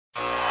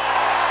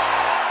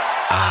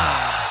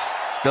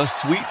The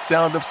sweet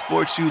sound of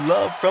sports you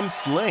love from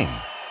Sling.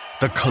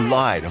 The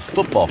collide of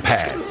football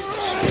pads.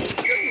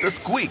 The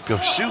squeak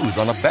of shoes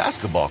on a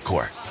basketball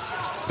court.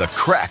 The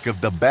crack of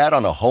the bat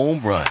on a home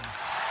run.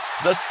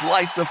 The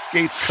slice of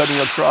skates cutting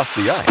across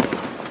the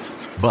ice.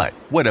 But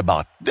what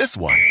about this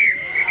one?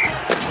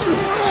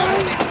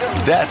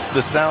 That's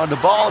the sound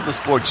of all the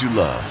sports you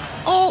love,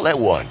 all at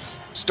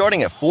once.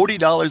 Starting at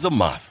 $40 a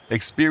month.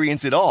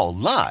 Experience it all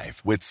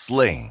live with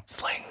Sling.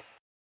 Sling.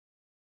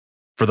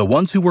 For the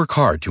ones who work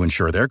hard to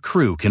ensure their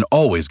crew can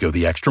always go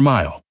the extra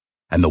mile,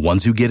 and the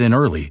ones who get in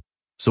early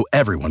so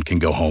everyone can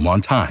go home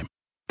on time,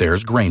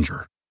 there's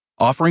Grainger,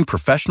 offering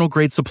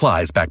professional-grade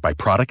supplies backed by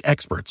product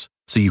experts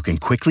so you can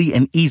quickly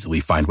and easily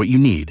find what you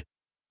need.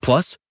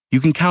 Plus, you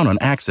can count on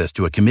access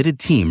to a committed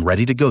team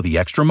ready to go the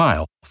extra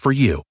mile for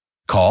you.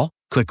 Call,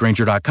 click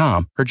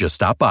Grainger.com, or just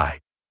stop by.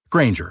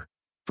 Grainger,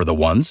 for the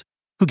ones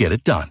who get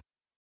it done.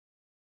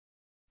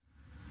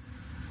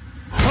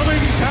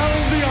 Coming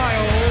down the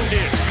aisle,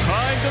 it's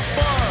kind of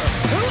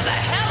fun. Who the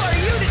hell are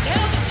you to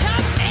tell the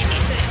chump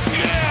anything?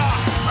 Yeah!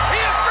 He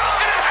has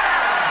broken it!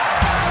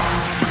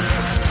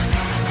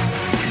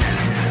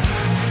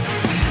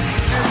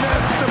 And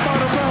that's the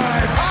bottom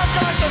line. I've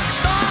got the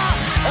star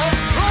of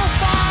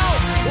profile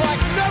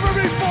like never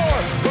before.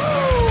 Woo!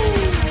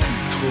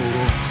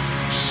 Total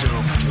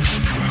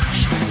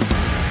self-destruction.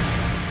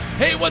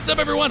 Hey, what's up,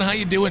 everyone? How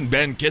you doing?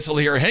 Ben Kissel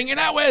here, hanging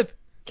out with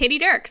Katy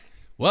Dirks.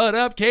 What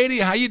up, Katy?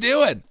 How you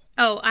doing?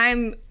 Oh,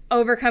 I'm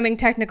overcoming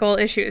technical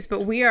issues,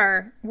 but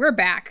we're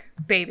back,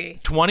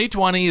 baby.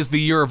 2020 is the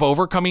year of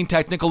overcoming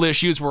technical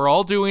issues. We're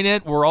all doing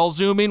it. We're all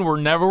Zooming. We're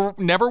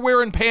never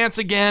wearing pants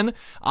again.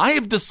 I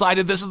have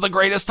decided this is the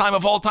greatest time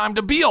of all time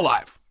to be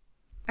alive.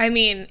 I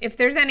mean, if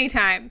there's any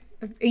time,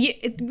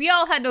 we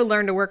all had to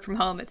learn to work from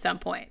home at some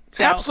point.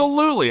 So.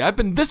 Absolutely.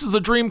 This is the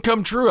dream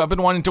come true. I've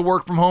been wanting to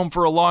work from home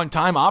for a long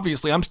time.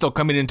 Obviously, I'm still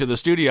coming into the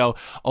studio,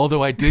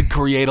 although I did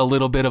create a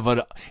little bit of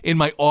in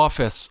my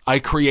office, I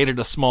created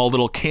a small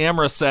little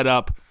camera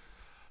setup.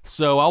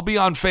 So I'll be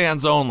on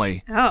fans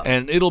only. Oh.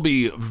 And it'll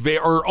be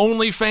or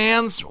only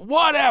fans,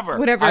 whatever.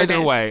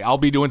 Either way, I'll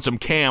be doing some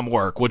cam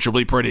work, which will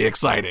be pretty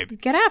exciting.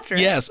 Get after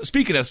it. Yes.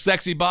 Speaking of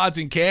sexy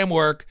bods and cam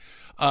work,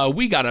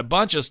 we got a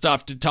bunch of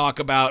stuff to talk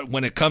about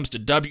when it comes to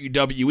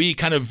WWE,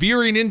 kind of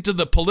veering into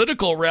the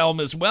political realm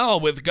as well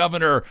with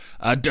Governor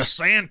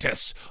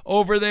DeSantis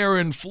over there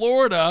in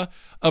Florida.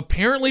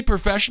 Apparently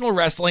professional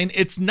wrestling,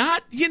 it's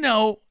not,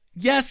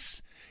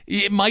 yes,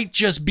 it might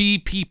just be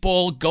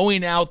people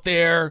going out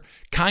there,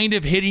 kind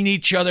of hitting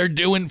each other,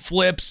 doing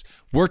flips.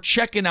 We're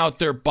checking out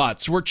their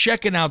butts. We're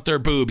checking out their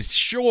boobs.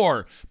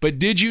 Sure. But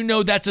did you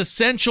know that's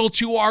essential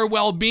to our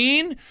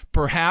well-being?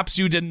 Perhaps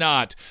you did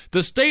not.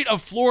 The state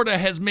of Florida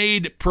has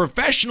made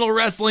professional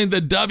wrestling, the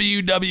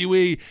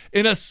WWE,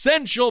 an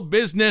essential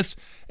business.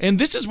 And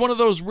this is one of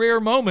those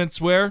rare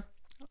moments where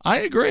I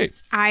agree.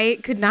 I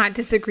could not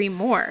disagree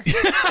more.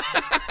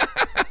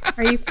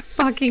 Are you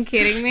fucking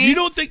kidding me? You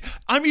don't think,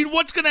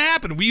 what's going to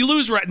happen? We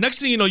lose, next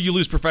thing you know, you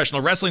lose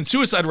professional wrestling.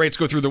 Suicide rates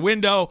go through the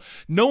window.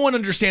 No one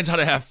understands how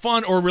to have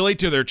fun or relate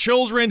to their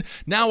children.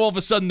 Now, all of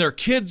a sudden, their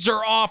kids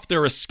are off.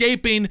 They're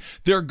escaping.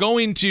 They're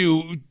going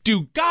to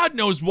do God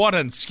knows what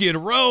on Skid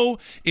Row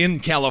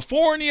in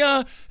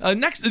California.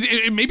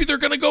 Maybe they're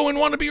going to go and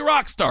want to be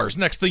rock stars.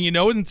 Next thing you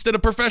know, instead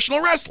of professional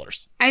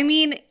wrestlers.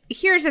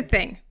 Here's the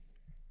thing.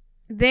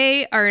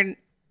 They are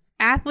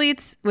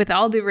athletes with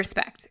all due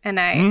respect, and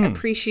I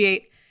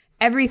appreciate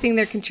everything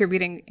they're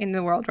contributing in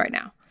the world right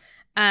now.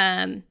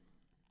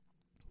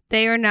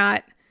 They are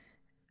not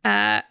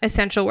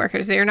essential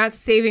workers. They are not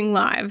saving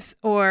lives,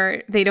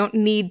 or they don't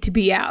need to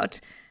be out.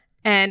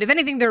 And if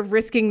anything, they're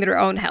risking their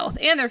own health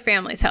and their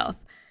family's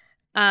health.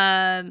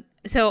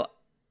 So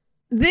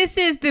this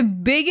is the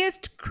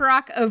biggest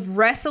crock of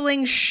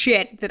wrestling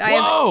shit that I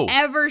have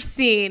ever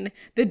seen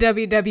the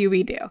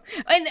WWE do.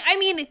 And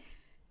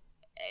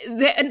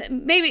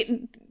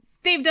maybe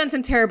they've done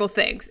some terrible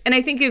things. And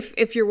I think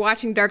if you're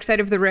watching Dark Side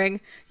of the Ring,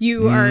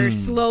 you are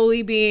slowly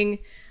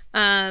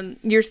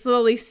you're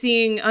slowly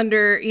seeing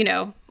under,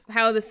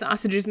 how the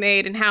sausage is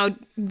made and how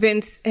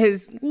Vince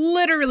has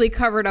literally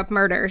covered up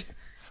murders.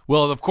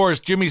 Well, of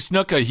course, Jimmy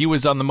Snuka, he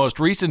was on the most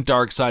recent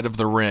Dark Side of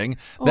the Ring.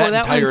 That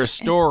entire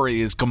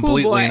story is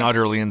completely and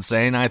utterly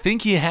insane. I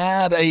think he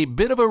had a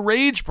bit of a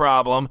rage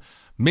problem.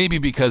 Maybe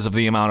because of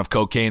the amount of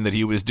cocaine that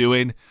he was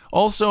doing.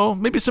 Also,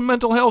 maybe some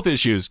mental health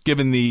issues,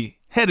 given the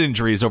head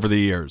injuries over the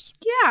years.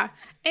 Yeah,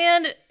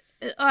 and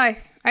I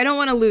don't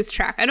want to lose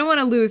track. I don't want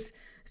to lose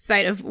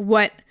sight of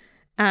what...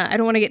 I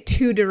don't want to get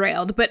too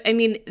derailed. But,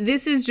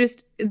 this is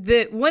just...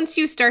 once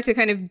you start to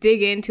kind of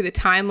dig into the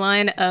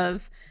timeline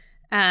of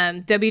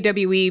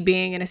WWE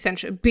being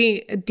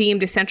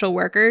deemed essential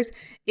workers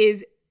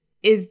is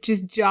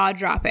just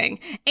jaw-dropping.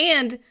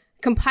 And...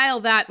 compile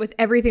that with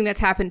everything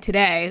that's happened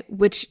today,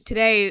 which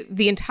today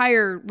the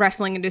entire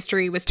wrestling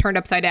industry was turned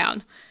upside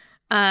down.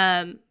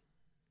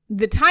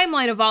 The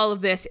timeline of all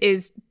of this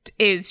is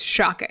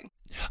shocking.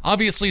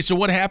 Obviously, so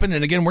what happened,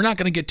 and again, we're not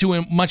going to get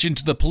too much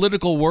into the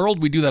political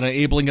world. We do that on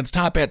Abel Lincoln's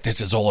Top Hat.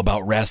 This is all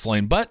about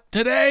wrestling. But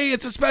today,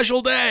 it's a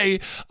special day.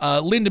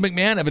 Linda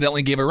McMahon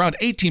evidently gave around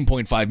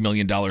 $18.5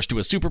 million to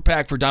a super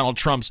PAC for Donald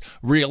Trump's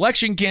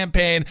re-election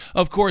campaign.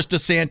 Of course,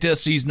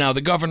 DeSantis, he's now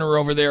the governor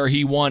over there.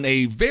 He won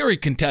a very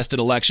contested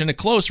election, a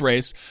close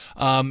race,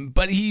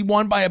 but he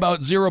won by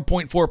about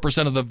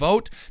 0.4% of the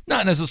vote.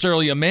 Not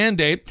necessarily a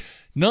mandate.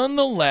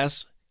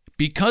 Nonetheless,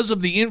 because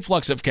of the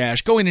influx of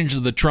cash going into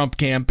the Trump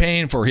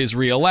campaign for his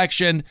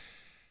re-election,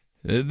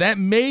 that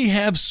may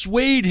have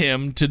swayed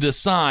him to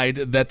decide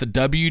that the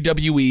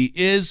WWE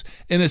is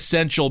an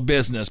essential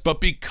business. But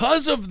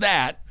because of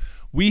that,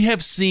 we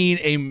have seen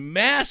a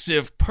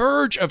massive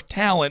purge of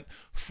talent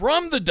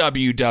from the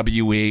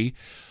WWE.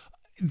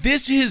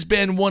 This has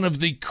been one of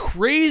the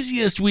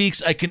craziest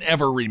weeks I can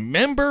ever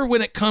remember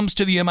when it comes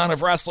to the amount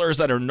of wrestlers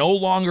that are no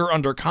longer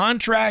under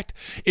contract.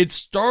 It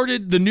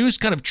started, the news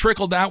kind of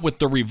trickled out with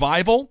the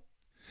Revival.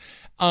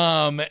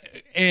 And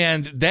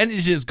then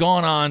it has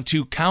gone on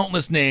to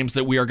countless names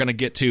that we are going to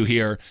get to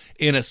here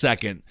in a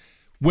second.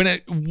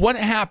 What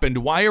happened?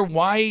 Why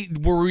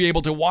were we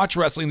able to watch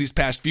wrestling these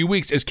past few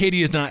weeks? As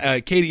Katie and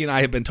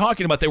I have been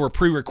talking about, they were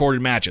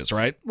pre-recorded matches,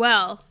 right?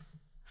 Well,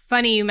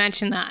 funny you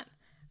mentioned that.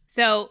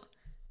 So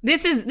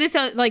This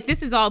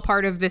is all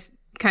part of this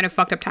kind of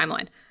fucked up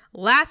timeline.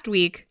 Last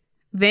week,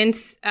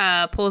 Vince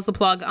pulls the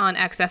plug on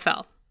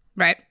XFL,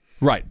 right?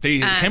 Right. They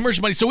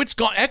hemorrhage money. So it's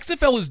gone.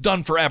 XFL is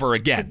done forever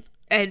again.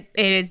 It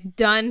is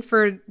done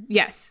for,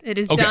 yes, it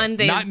is done.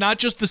 Not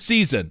just the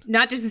season.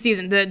 Not just the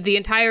season. The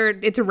entire,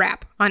 it's a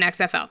wrap on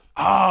XFL.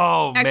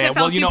 Oh, XFL man.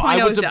 Well,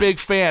 I was a done. big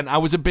fan. I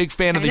was a big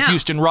fan of the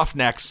Houston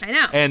Roughnecks. I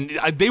know. And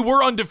they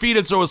were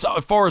undefeated, so as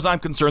far as I'm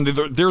concerned,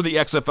 they're the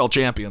XFL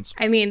champions.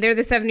 I mean, they're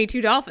the 72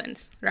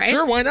 Dolphins, right?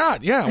 Sure, why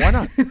not? Yeah, why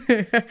not?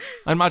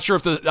 I'm not sure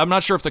if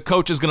the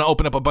coach is going to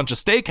open up a bunch of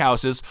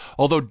steakhouses,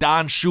 although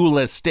Don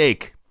Shula's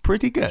steak,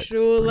 pretty good.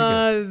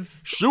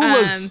 Shula's.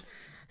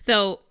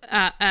 So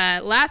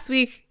last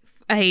week,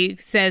 he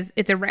says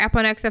it's a wrap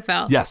on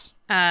XFL. Yes.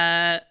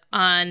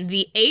 On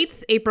the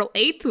 8th, April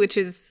 8th, which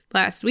is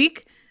last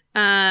week,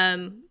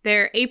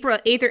 their April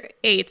 8th or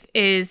 8th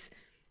is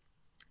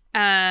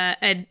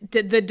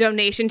the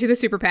donation to the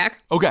Super PAC.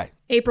 Okay.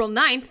 April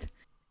 9th,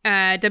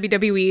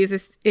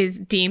 WWE is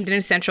deemed an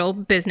essential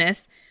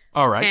business.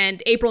 All right.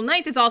 And April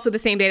 9th is also the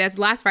same day. That's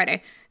last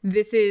Friday.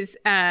 This is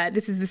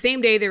the same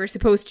day they were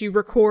supposed to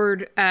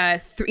record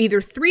either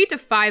 3 to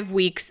 5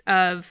 weeks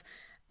of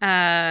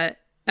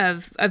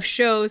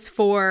shows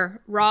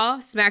for Raw,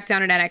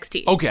 SmackDown, and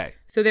NXT. Okay.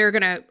 So they were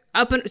gonna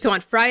so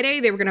on Friday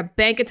they were gonna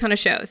bank a ton of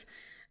shows.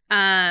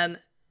 And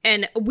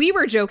we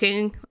were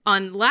joking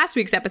on last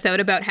week's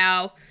episode about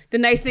how the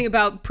nice thing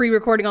about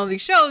pre-recording all of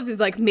these shows is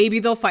like maybe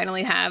they'll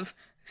finally have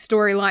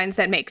storylines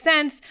that make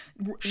sense.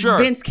 Sure.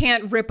 Vince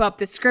can't rip up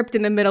the script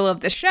in the middle of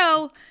the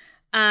show.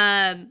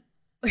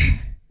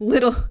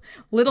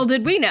 Little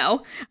did we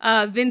know,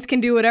 Vince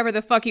can do whatever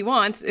the fuck he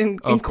wants,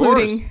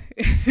 including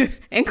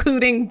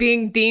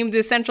being deemed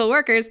essential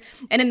workers.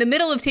 And in the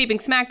middle of taping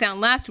SmackDown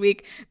last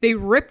week, they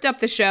ripped up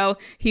the show.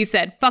 He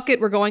said, "Fuck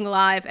it, we're going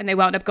live," and they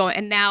wound up going.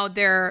 And now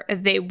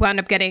they wound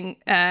up getting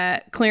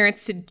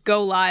clearance to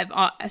go live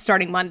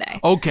starting Monday.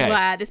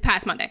 Okay, this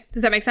past Monday.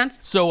 Does that make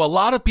sense? So a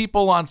lot of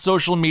people on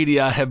social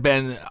media have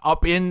been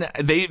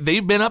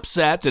they've been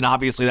upset, and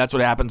obviously that's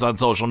what happens on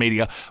social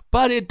media.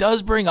 But it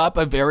does bring up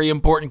a very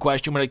important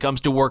question when it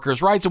comes to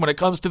workers' rights and when it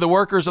comes to the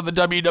workers of the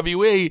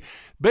WWE.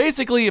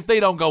 Basically, if they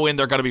don't go in,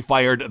 they're going to be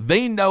fired.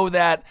 They know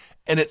that,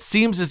 and it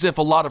seems as if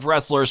a lot of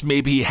wrestlers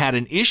maybe had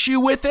an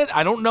issue with it.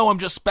 I don't know. I'm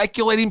just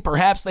speculating.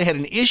 Perhaps they had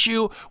an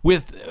issue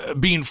with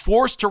being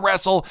forced to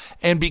wrestle,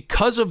 and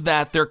because of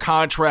that, their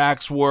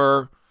contracts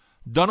were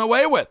done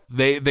away with.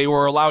 They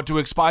were allowed to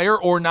expire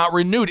or not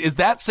renewed. Is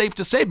that safe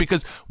to say?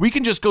 Because we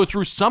can just go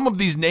through some of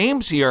these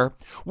names here.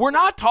 We're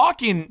not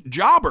talking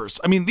jobbers.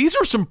 I mean, these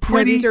are some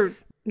pretty...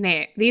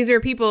 These are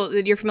people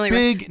that you're familiar with.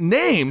 Big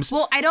names.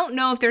 Well, I don't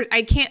know if there's...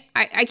 I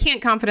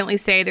can't confidently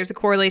say there's a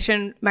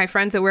correlation. My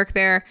friends that work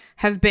there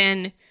have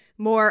been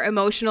more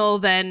emotional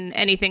than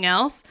anything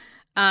else.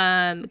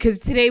 Because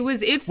today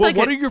was...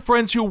 What are your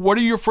friends who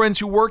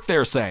work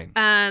there saying?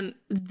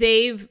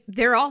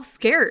 They're all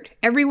scared.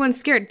 Everyone's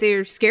scared.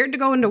 They're scared to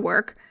go into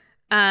work.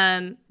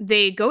 They're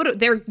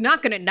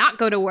not going to not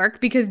go to work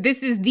because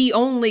this is the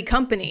only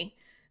company.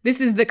 This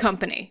is the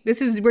company.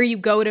 This is where you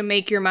go to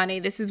make your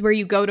money. This is where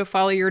you go to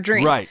follow your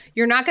dreams. Right.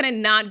 You're not going to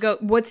not go.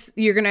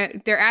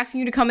 They're asking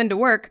you to come into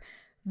work.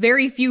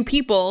 Very few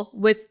people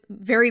with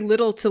very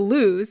little to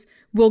lose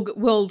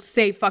will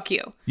say fuck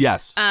you.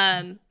 Yes.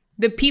 Everyone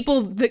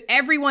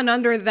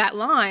under that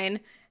line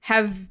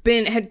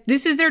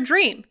this is their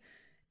dream.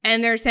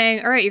 And they're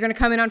saying, all right, you're going to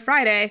come in on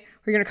Friday. Or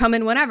you're going to come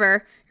in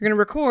whenever. You're going to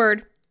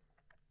record.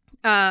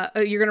 You're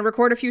going to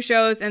record a few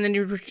shows, and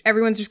then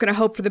everyone's just going to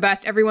hope for the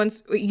best.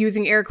 Everyone's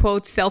using air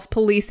quotes,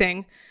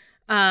 self-policing,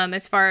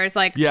 as far as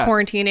like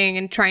quarantining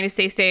and trying to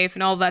stay safe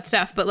and all of that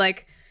stuff. But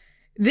like,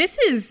 this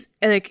is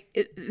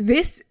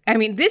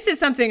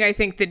something I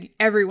think that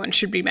everyone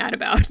should be mad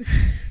about.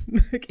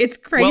 It's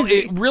crazy. Well,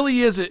 it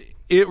really is.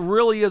 It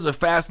really is a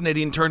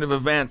fascinating turn of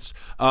events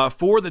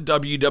for the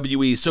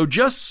WWE. So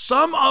just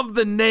some of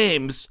the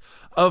names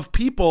of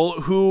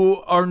people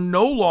who are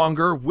no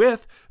longer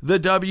with the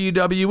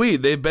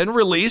WWE. They've been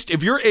released.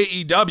 If you're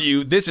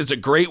AEW, this is a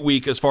great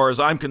week as far as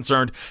I'm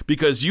concerned,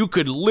 because you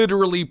could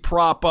literally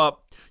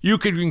you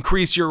could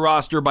increase your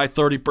roster by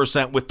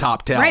 30% with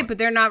top talent. Right, but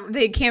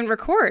they can't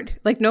record.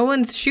 Like, no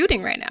one's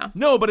shooting right now.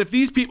 No, but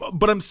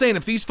I'm saying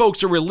if these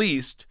folks are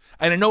released,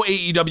 and I know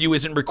AEW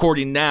isn't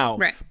recording now,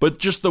 right, but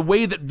just the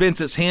way that Vince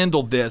has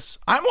handled this,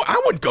 I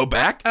wouldn't go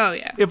back. Oh,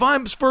 yeah. If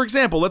for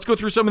example, let's go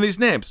through some of these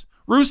names.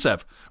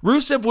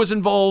 Rusev was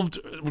involved,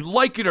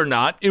 like it or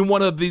not, in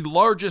one of the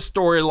largest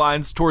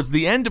storylines towards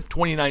the end of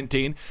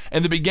 2019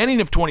 and the beginning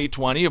of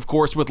 2020, of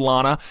course, with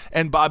Lana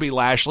and Bobby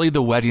Lashley,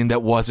 the wedding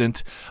that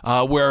wasn't,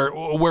 where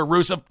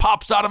Rusev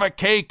pops out of a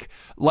cake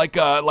like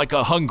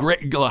a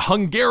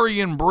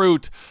Hungarian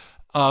brute.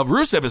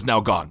 Rusev is now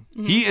gone.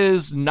 Mm-hmm. He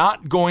is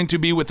not going to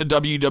be with the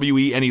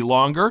WWE any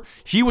longer.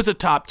 He was a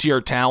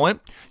top-tier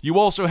talent. You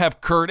also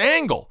have Kurt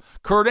Angle.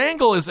 Kurt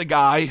Angle is a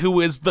guy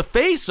who is the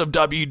face of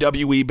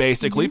WWE,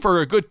 basically,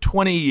 for a good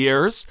 20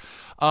 years.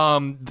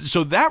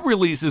 So that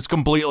release is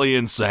completely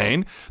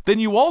insane. Then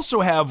you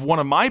also have one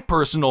of my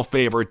personal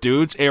favorite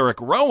dudes,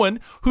 Eric Rowan,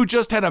 who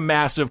just had a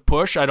massive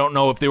push. I don't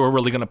know if they were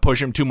really going to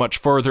push him too much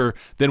further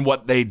than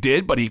what they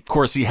did, but of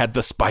course he had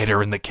the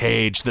spider in the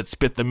cage that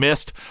spit the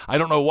mist. I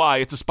don't know why.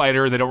 It's a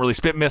spider. They don't really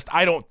spit mist.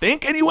 I don't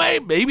think anyway.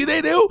 Maybe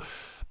they do.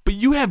 But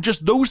you have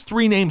just those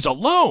three names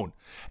alone.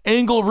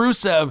 Angle,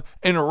 Rusev,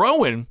 and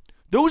Rowan.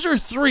 Those are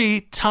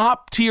three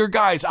top-tier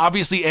guys.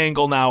 Obviously,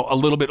 Angle now a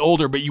little bit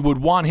older, but you would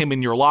want him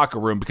in your locker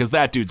room because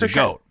that dude's a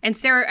goat. And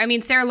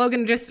Sarah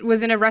Logan just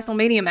was in a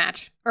WrestleMania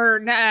match. Or,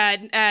 not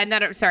a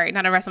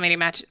WrestleMania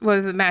match. What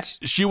was the match?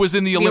 She was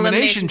in the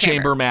Elimination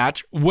Chamber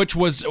match, which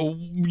was,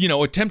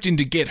 attempting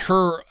to get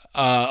her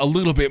a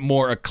little bit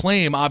more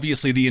acclaim.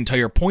 Obviously, the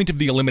entire point of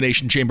the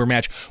Elimination Chamber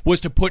match was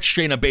to put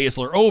Shayna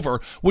Baszler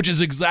over, which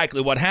is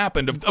exactly what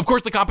happened. Of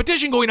course, the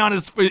competition going on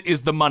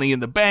is the Money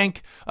in the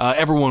Bank.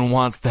 Everyone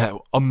wants that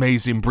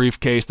amazing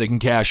briefcase. They can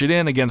cash it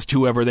in against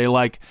whoever they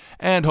like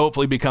and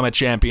hopefully become a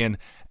champion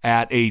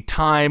at a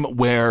time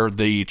where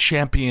the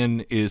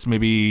champion is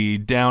maybe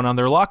down on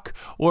their luck,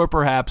 or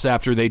perhaps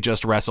after they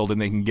just wrestled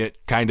and they can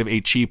get kind of a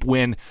cheap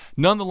win.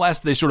 Nonetheless,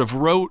 they sort of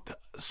wrote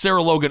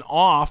Sarah Logan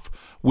off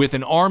with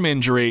an arm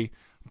injury,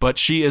 but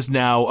she is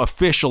now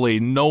officially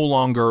no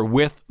longer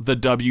with the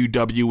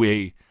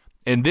WWE.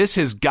 And this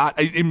has got,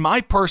 in my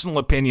personal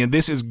opinion,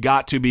 this has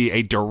got to be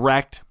a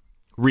direct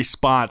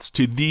response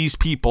to these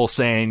people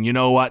saying, you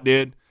know what,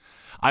 dude?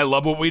 I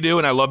love what we do,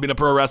 and I love being a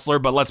pro wrestler,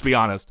 but let's be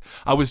honest.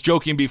 I was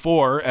joking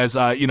before, as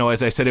I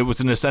said, it was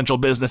an essential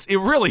business. It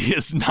really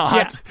is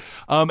not.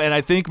 Yeah. And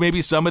I think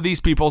maybe some of these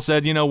people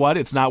said, you know what,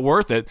 it's not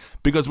worth it,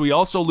 because we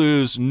also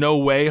lose No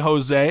Way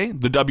Jose,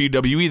 the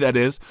WWE that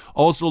is,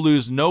 also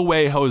lose No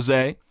Way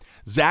Jose,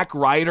 Zack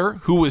Ryder,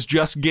 who was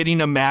just getting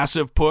a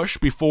massive push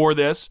before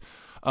this,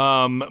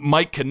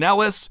 Mike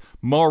Kanellis,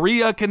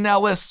 Maria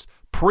Kanellis,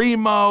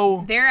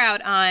 Primo. They're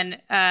out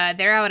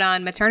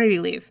on maternity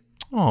leave.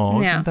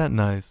 Oh, isn't that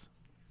nice?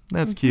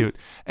 That's cute.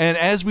 And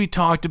as we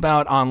talked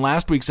about on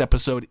last week's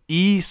episode,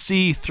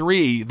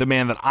 EC3, the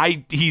man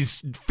that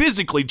he's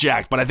physically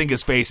jacked, but I think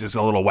his face is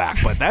a little whack,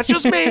 but that's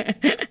just me.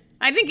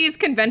 I think he's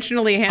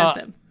conventionally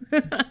handsome.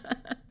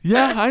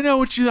 Yeah, I know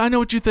what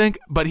you think,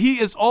 but he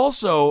is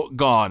also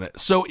gone.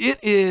 So it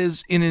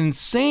is an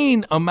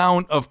insane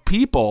amount of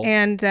people.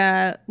 And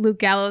Luke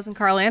Gallows and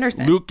Carl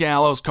Anderson. Luke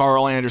Gallows,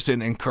 Carl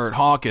Anderson, and Kurt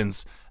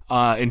Hawkins.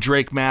 And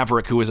Drake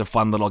Maverick, who is a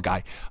fun little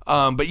guy.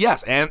 But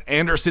yes,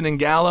 Anderson and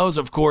Gallows,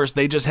 of course,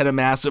 they just had a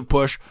massive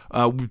push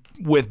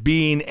with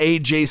being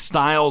AJ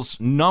Styles'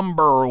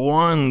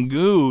 #1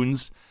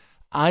 goons.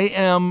 I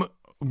am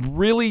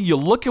really, you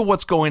look at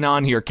what's going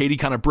on here. Katie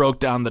kind of broke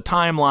down the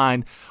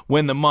timeline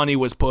when the money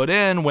was put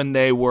in, when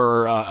they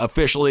were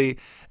officially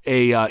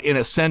an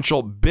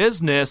essential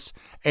business.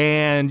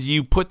 And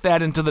you put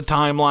that into the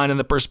timeline and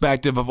the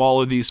perspective of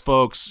all of these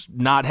folks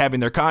not having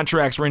their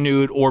contracts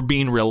renewed or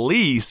being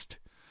released.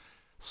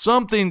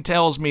 Something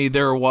tells me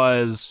there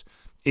was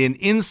an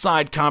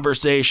inside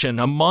conversation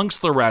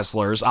amongst the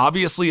wrestlers.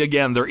 Obviously,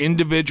 again, they're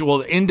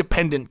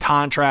independent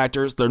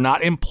contractors. They're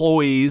not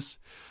employees,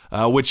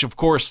 which of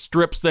course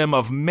strips them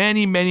of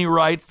many, many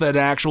rights that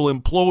actual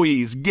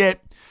employees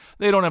get.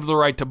 They don't have the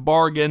right to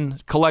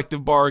bargain,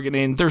 collective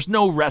bargaining. There's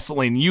no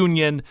wrestling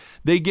union.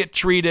 They get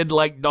treated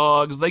like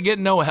dogs. They get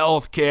no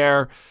health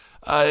care.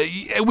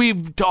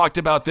 We've talked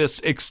about this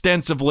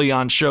extensively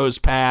on shows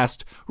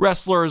past.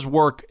 Wrestlers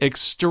work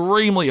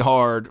extremely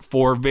hard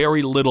for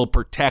very little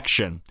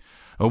protection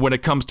when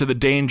it comes to the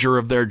danger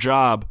of their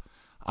job.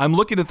 I'm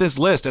looking at this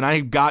list, and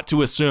I've got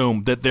to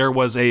assume that there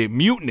was a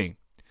mutiny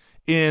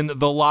in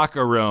the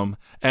locker room,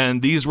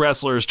 and these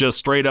wrestlers just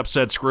straight up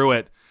said, screw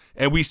it.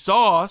 And we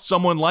saw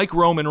someone like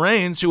Roman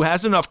Reigns, who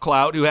has enough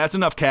clout, who has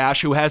enough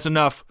cash, who has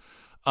enough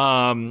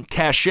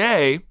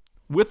cachet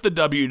with the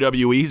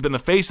WWE. He's been the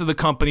face of the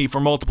company for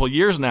multiple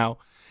years now.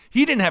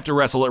 He didn't have to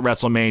wrestle at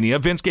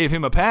WrestleMania. Vince gave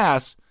him a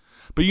pass.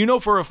 But you know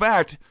for a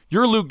fact,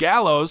 you're Luke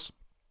Gallows.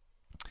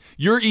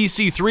 You're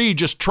EC3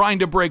 just trying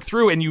to break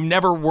through, and you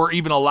never were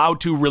even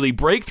allowed to really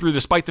break through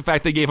despite the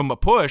fact they gave him a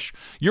push.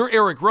 You're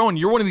Eric Rowan.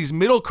 You're one of these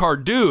middle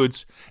card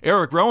dudes.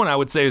 Eric Rowan, I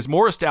would say, is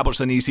more established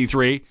than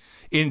EC3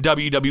 in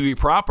WWE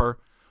proper.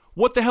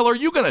 What the hell are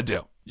you going to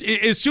do?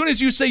 As soon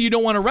as you say you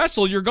don't want to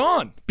wrestle, you're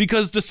gone.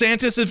 Because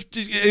DeSantis,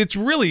 it's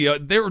really,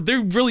 they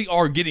really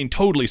are getting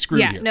totally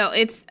screwed here. No,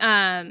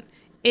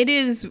 it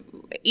is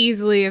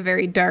easily a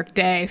very dark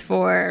day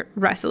for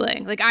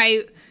wrestling. Like,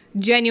 I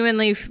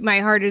genuinely,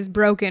 my heart is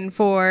broken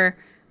for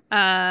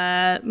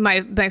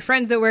my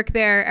friends that work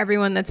there,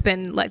 everyone that's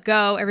been let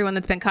go, everyone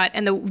that's been cut.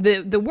 And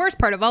the worst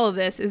part of all of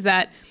this is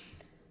that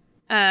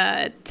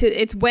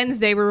it's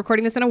Wednesday. We're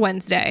recording this on a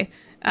Wednesday.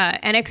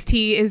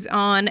 NXT is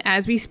on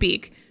as we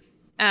speak.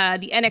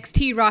 The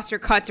NXT roster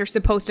cuts are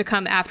supposed to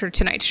come after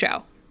tonight's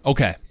show.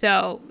 Okay.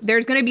 So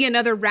there's going to be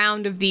another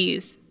round of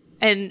these,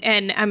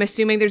 and I'm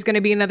assuming there's going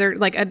to be another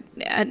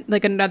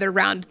another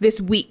round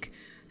this week.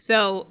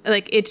 So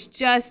like it's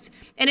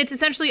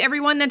essentially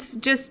everyone that's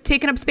just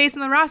taken up space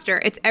on the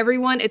roster. It's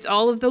everyone. It's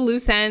all of the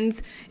loose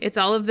ends. It's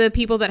all of the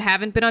people that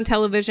haven't been on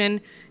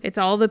television. It's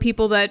all the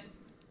people that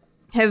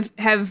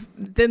have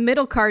the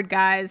middle card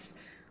guys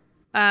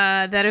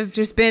that have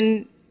just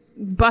been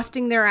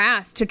busting their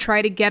ass to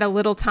try to get a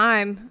little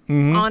time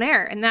on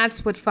air. And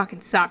that's what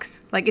fucking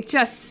sucks. Like, it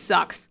just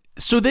sucks.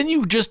 So then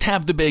you just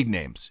have the big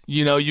names.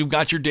 You know, you've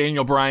got your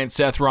Daniel Bryan,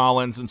 Seth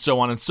Rollins, and so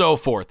on and so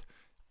forth.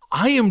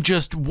 I am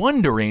just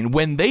wondering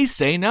when they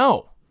say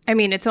no.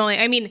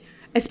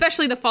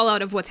 Especially the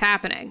fallout of what's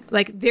happening.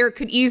 Like, there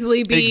could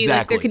easily be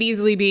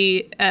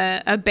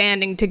a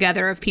banding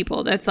together of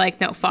people that's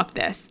like, no, fuck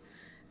this.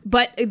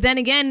 But then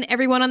again,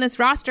 everyone on this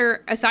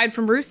roster, aside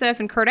from Rusev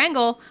and Kurt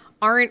Angle,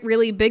 aren't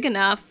really big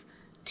enough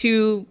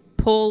to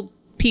pull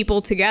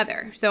people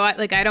together. So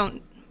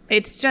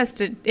it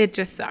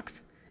just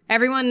sucks.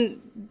 Everyone,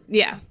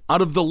 yeah.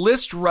 Out of the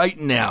list right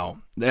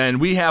now,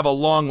 and we have a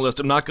long list,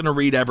 I'm not going to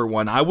read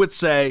everyone. I would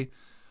say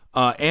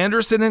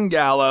Anderson and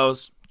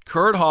Gallows,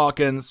 Kurt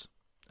Hawkins,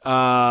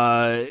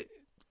 Eric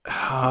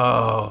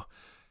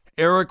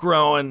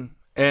Rowan,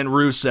 and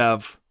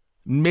Rusev.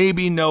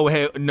 Maybe No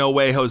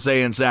Way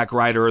Jose and Zack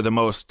Ryder are the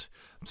most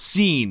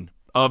seen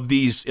of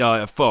these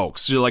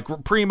folks. So like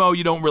Primo,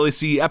 you don't really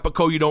see.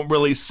 Epico, you don't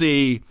really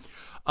see.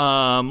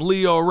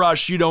 Leo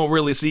Rush, you don't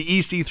really see.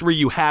 EC3,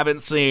 you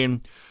haven't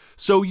seen.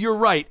 So you're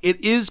right.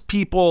 It is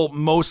people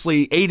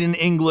mostly. Aiden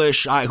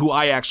English, I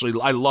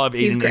love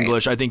Aiden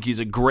English. I think he's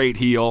a great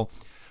heel.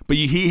 But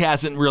he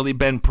hasn't really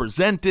been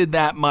presented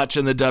that much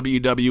in the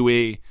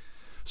WWE.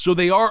 So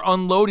they are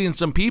unloading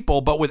some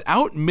people. But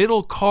without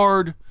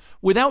mid-card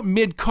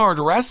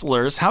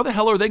wrestlers, how the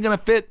hell are they going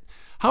to fit?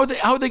 How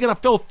are they going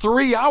to fill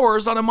 3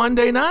 hours on a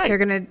Monday night? They're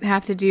going to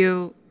have to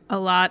do a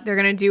lot. They're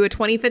going to do a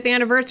 25th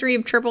anniversary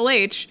of Triple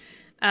H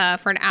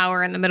for an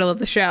hour in the middle of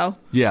the show.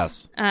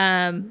 Yes.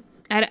 I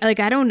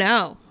don't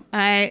know.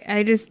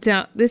 I just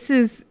don't.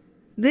 It's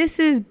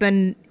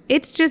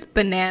just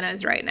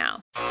bananas right now.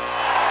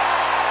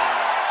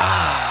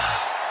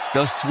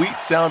 The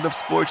sweet sound of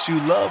sports you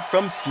love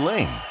from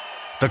Sling.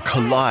 The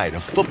collide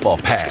of football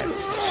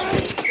pads.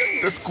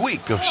 The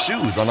squeak of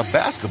shoes on a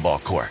basketball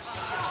court.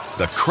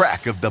 The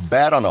crack of the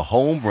bat on a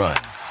home run.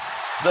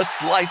 The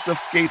slice of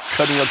skates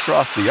cutting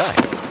across the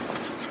ice.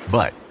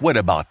 But what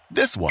about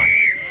this one?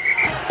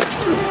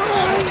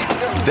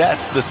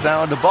 That's the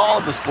sound of all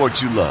the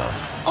sports you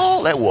love,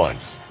 all at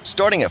once.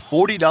 Starting at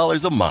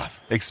 $40 a month.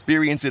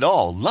 Experience it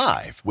all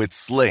live with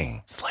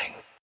Sling.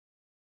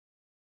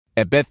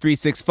 At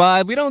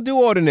Bet365, we don't do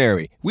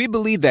ordinary. We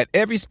believe that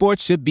every sport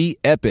should be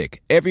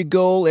epic. Every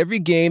goal, every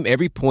game,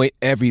 every point,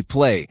 every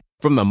play.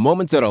 From the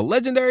moments that are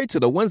legendary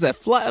to the ones that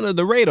fly under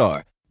the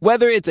radar.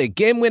 Whether it's a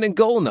game-winning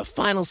goal in the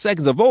final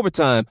seconds of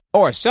overtime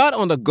or a shot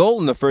on the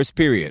goal in the first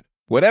period.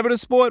 Whatever the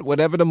sport,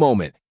 whatever the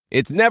moment.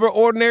 It's never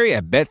ordinary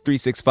at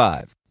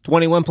Bet365.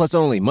 21 plus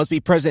only. Must be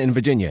present in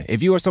Virginia.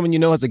 If you or someone you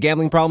know has a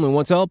gambling problem and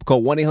wants help,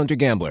 call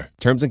 1-800-GAMBLER.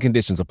 Terms and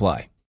conditions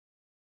apply.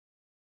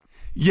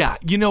 Yeah,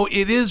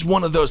 it is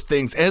one of those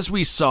things, as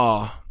we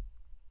saw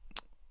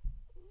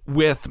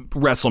with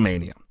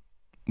WrestleMania.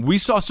 We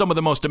saw some of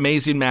the most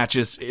amazing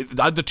matches,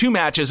 the two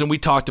matches, and we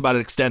talked about it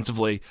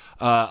extensively.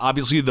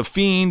 Obviously, The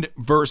Fiend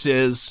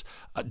versus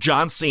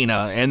John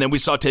Cena, and then we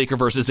saw Taker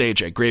versus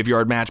AJ.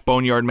 Graveyard match,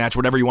 boneyard match,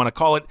 whatever you want to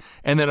call it.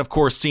 And then, of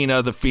course,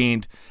 Cena, The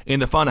Fiend in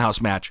the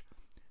Funhouse match.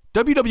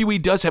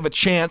 WWE does have a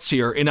chance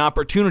here, an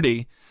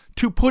opportunity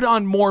to put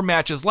on more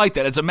matches like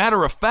that. As a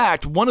matter of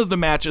fact, one of the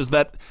matches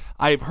that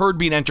I've heard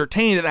being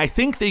entertained, and I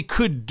think they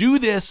could do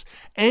this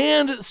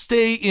and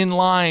stay in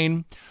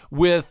line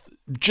with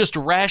just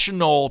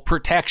rational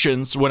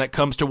protections when it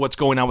comes to what's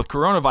going on with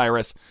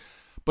coronavirus.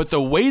 But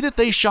the way that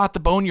they shot the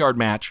boneyard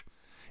match,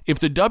 if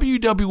the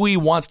WWE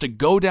wants to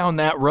go down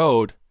that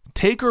road,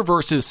 Taker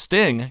versus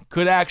Sting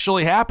could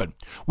actually happen.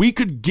 We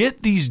could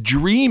get these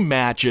dream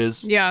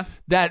matches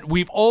that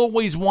we've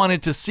always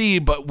wanted to see,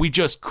 but we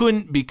just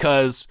couldn't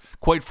because,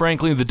 quite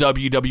frankly, the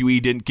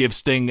WWE didn't give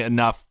Sting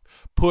enough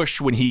push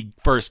when he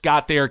first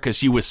got there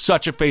because he was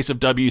such a face of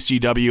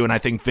WCW, and I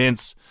think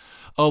Vince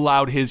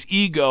allowed his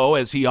ego,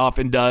 as he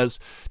often does,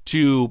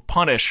 to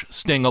punish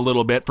Sting a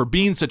little bit for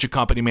being such a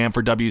company man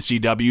for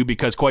WCW,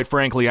 because quite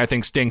frankly, I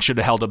think Sting should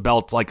have held a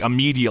belt like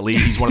immediately.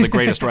 He's one of the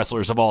greatest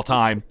wrestlers of all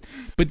time.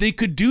 But they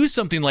could do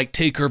something like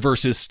Taker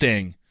versus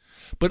Sting.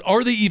 But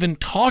are they even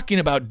talking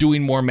about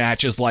doing more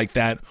matches like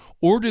that?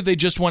 Or do they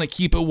just want to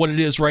keep it what it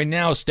is right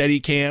now,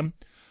 Steadicam,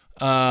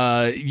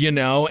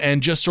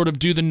 and just sort of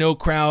do the no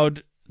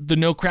crowd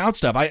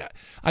stuff?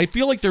 I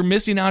feel like they're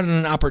missing out on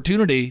an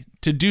opportunity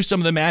to do some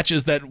of the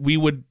matches that we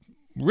would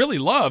really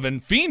love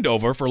and fiend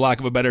over, for lack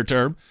of a better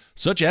term,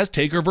 such as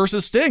Taker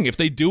versus Sting, if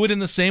they do it in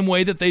the same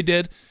way that they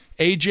did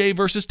AJ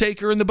versus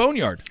Taker in the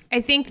Boneyard. I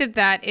think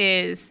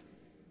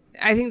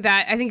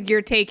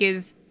your take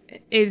is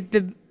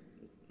the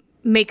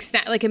makes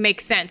sense. Like, it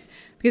makes sense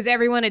because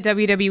everyone at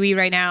WWE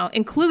right now,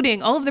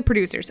 including all of the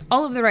producers,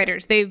 all of the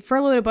writers, they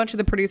furloughed a bunch of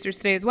the producers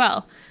today as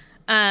well.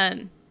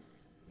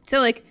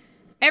 So like,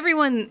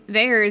 everyone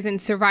there is in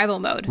survival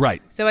mode.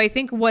 Right. So I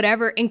think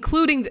whatever,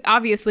 including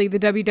obviously the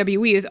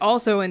WWE is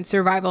also in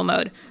survival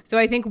mode. So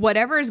I think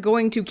whatever is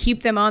going to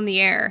keep them on the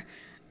air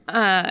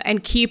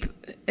and keep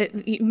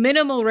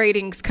minimal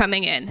ratings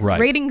coming in, right.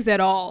 Ratings at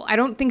all. I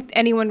don't think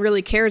anyone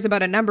really cares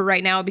about a number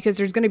right now because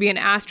there's going to be an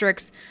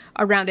asterisk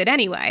around it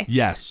anyway.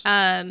 Yes.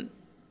 I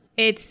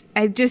think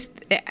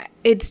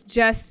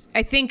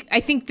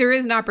there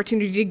is an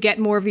opportunity to get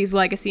more of these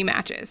legacy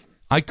matches.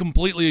 I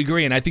completely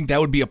agree, and I think that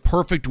would be a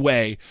perfect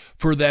way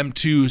for them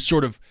to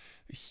sort of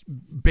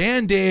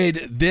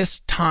Band-Aid this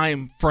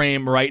time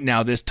frame right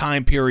now, this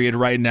time period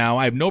right now.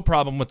 I have no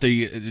problem with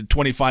the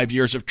 25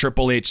 years of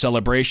Triple H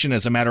celebration.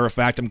 As a matter of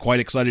fact, I'm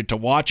quite excited to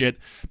watch it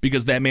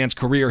because that man's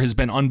career has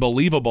been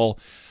unbelievable.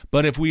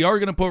 But if we are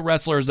going to put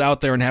wrestlers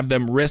out there and have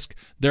them risk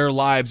their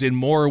lives in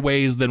more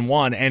ways than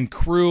one, and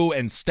crew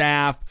and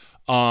staff,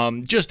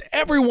 just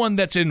everyone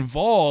that's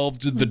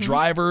involved, the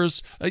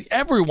drivers,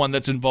 everyone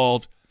that's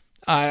involved,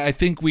 I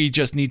think we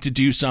just need to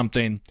do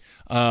something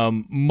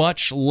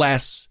much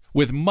less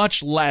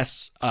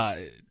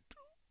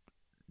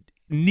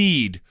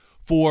need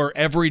for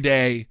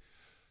everyday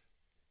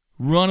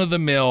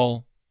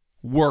run-of-the-mill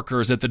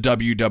workers at the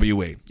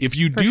WWE. If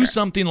you do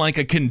something like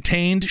a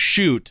contained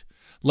shoot,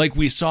 like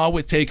we saw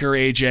with Taker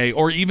AJ,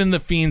 or even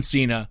The Fiend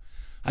Cena,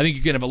 I think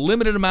you can have a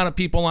limited amount of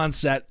people on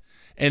set,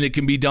 and it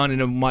can be done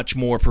in a much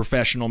more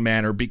professional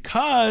manner,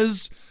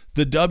 because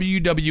the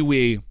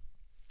WWE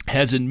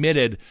has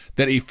admitted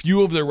that a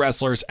few of the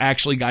wrestlers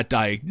actually got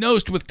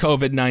diagnosed with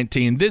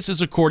COVID-19. This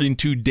is according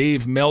to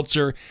Dave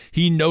Meltzer.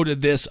 He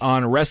noted this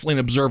on Wrestling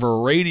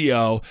Observer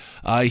Radio.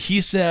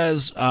 He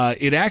says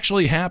it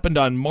actually happened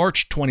on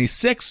March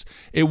 26th.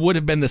 It would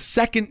have been the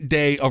second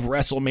day of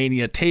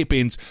WrestleMania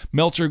tapings.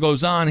 Meltzer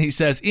goes on. He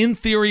says, in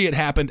theory, it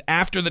happened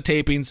after the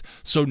tapings,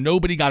 so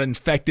nobody got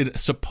infected.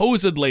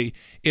 Supposedly,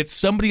 it's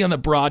somebody on the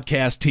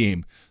broadcast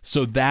team.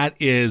 So that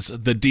is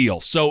the deal.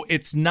 So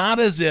it's not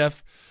as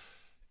if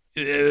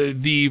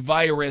the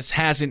virus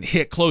hasn't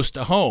hit close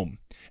to home.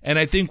 And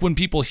I think when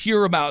people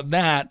hear about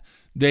that,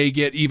 they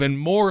get even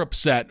more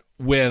upset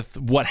with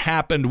what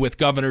happened with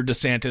Governor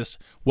DeSantis,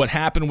 what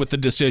happened with the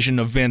decision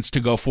of Vince to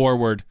go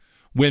forward,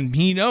 when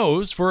he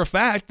knows for a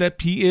fact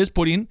that he is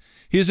putting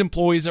his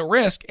employees at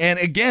risk. And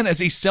again,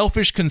 as a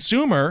selfish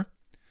consumer,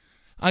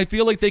 I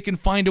feel like they can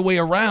find a way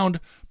around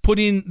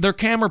putting their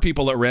camera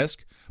people at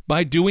risk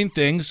by doing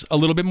things a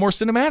little bit more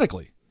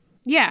cinematically.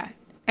 Yeah.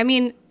 I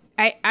mean,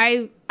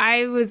 I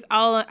was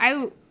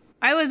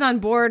on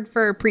board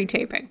for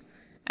pre-taping.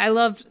 I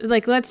loved,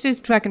 like, let's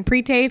just fucking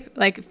pre-tape.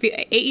 Like,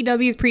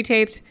 AEW is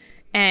pre-taped,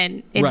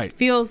 and it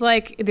feels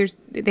like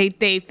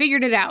they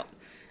figured it out.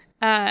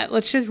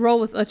 Let's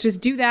just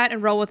do that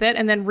and roll with it,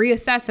 and then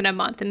reassess in a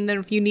month. And then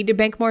if you need to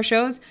bank more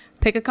shows,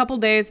 pick a couple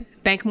days,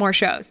 bank more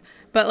shows.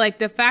 But like,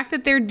 the fact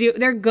that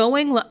they're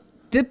going,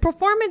 the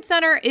Performance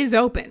Center is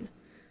open.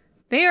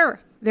 There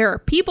are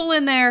people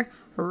in there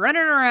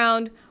running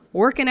around,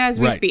 working as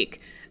we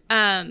speak.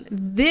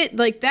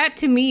 That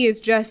to me is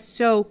just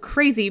so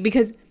crazy,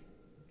 because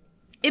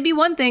it'd be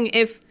one thing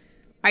if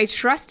I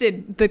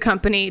trusted the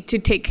company to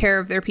take care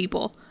of their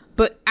people,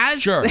 but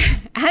as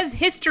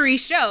history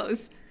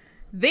shows,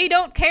 they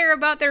don't care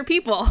about their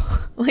people.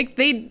 Like,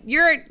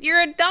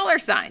 you're a dollar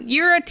sign,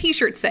 you're a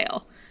t-shirt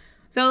sale.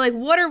 So like,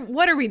 what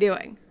are we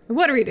doing?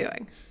 What are we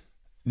doing?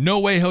 No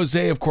Way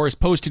Jose, of course,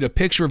 posted a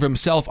picture of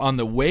himself on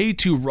the way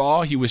to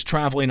Raw. He was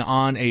traveling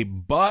on a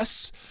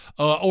bus,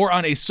 or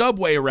on a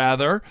subway,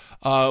 rather,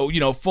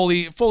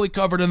 fully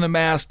covered in the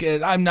mask.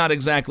 And I'm not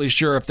exactly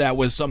sure if that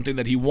was something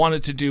that he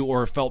wanted to do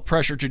or felt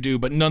pressure to do,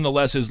 but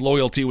nonetheless, his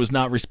loyalty was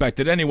not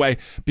respected anyway,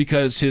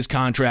 because his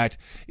contract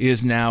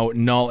is now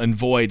null and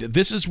void.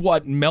 This is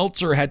what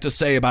Meltzer had to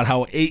say about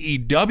how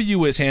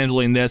AEW is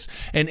handling this,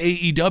 and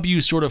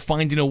AEW sort of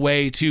finding a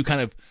way to kind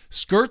of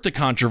skirt the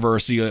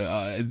controversy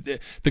that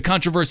the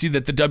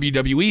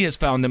WWE has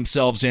found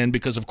themselves in,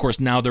 because of course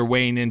now they're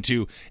weighing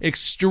into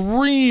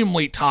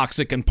extremely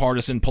toxic and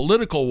partisan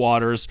political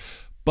waters.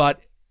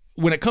 But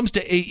when it comes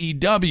to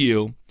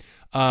AEW,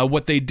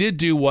 what they did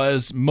do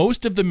was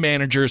most of the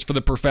managers for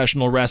the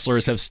professional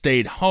wrestlers have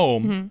stayed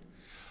home.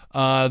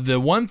 The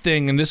one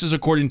thing, and this is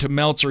according to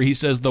Meltzer, he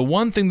says, the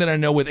one thing that I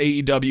know with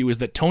AEW is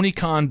that Tony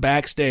Khan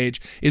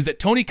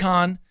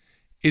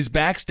is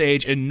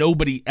backstage and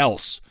nobody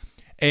else.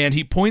 And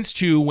he points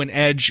to when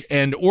Edge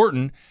and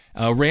Orton,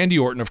 Randy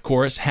Orton, of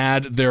course,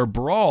 had their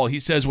brawl. He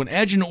says when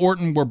Edge and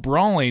Orton were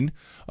brawling,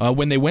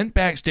 when they went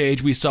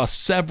backstage, we saw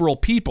several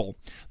people.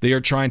 They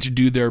are trying to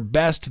do their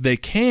best they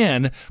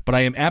can, but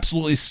I am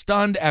absolutely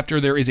stunned after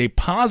there is a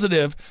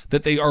positive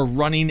that they are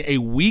running a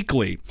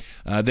weekly.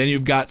 Then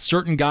you've got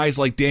certain guys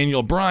like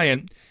Daniel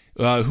Bryan,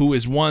 who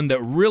is one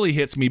that really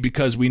hits me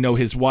because we know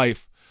his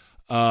wife.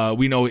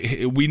 We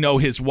know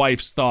his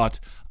wife's thought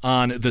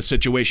on the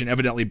situation.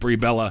 Evidently, Brie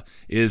Bella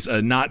is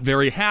not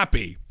very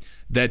happy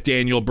that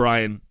Daniel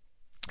Bryan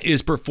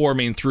is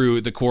performing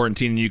through the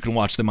quarantine, and you can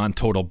watch them on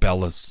Total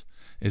Bellas.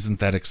 Isn't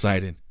that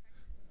exciting?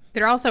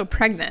 They're also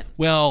pregnant.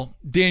 Well,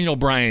 Daniel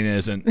Bryan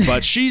isn't,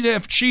 but she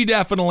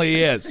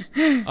definitely is.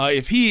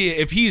 If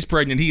he's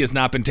pregnant, he has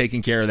not been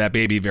taking care of that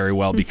baby very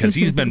well because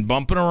he's been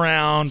bumping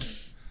around,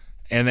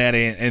 and that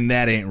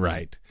ain't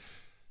right.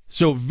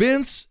 So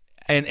Vince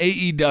and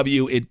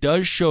AEW, it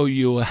does show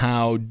you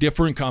how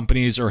different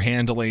companies are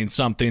handling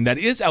something that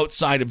is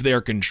outside of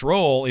their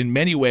control in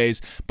many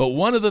ways, but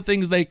one of the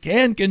things they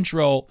can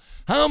control,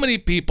 how many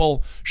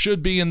people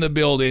should be in the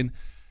building,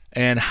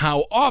 and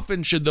how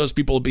often should those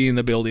people be in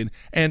the building,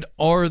 and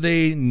are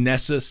they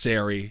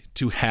necessary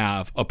to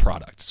have a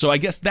product? So I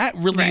guess that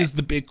really is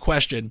the big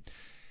question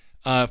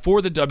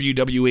for the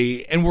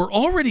WWE, and we're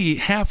already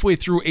halfway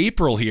through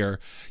April here.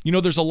 You know,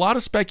 there's a lot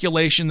of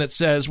speculation that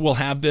says we'll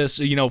have this,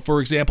 you know,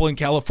 for example, in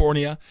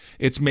California,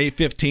 it's May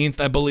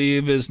 15th, I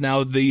believe, is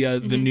now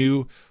the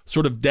new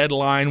sort of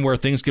deadline where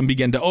things can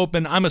begin to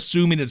open. I'm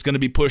assuming it's going to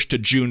be pushed to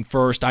June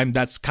 1st.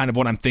 That's kind of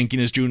what I'm thinking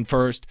is June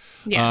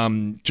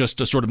 1st, just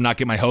to sort of not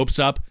get my hopes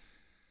up.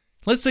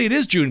 Let's say it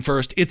is June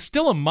 1st. It's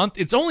still a month.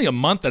 It's only a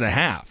month and a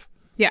half.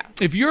 Yeah.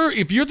 If you're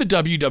the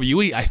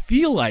WWE, I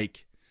feel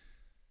like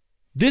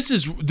this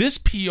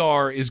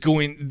PR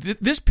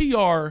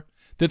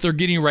that they're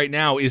getting right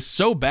now is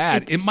so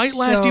bad. It might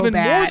last even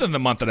more than the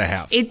month and a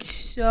half.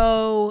 Because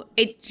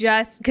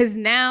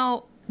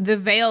now the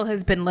veil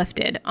has been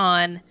lifted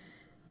on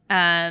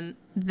how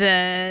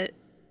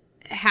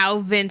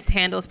Vince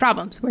handles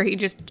problems, where he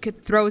just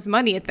throws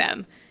money at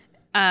them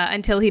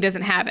until he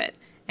doesn't have it.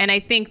 And I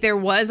think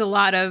there's also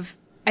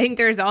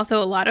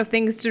a lot of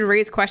things to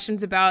raise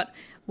questions about.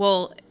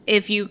 Well,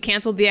 if you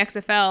canceled the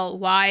XFL,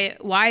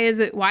 why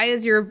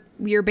is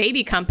your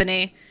baby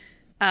company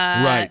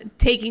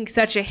taking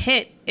such a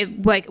hit?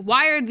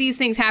 Why are these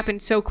things happen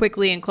so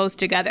quickly and close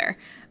together?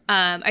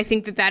 I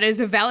think that is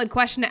a valid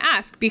question to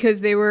ask,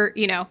 because they were,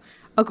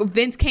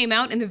 Vince came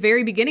out in the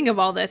very beginning of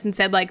all this and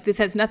said, like, this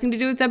has nothing to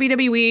do with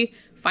WWE.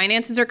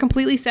 Finances are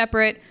completely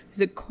separate. It's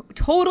a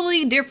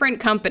totally different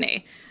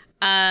company.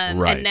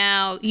 And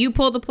now you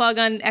pull the plug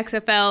on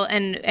XFL,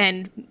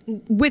 and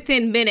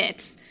within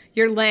minutes,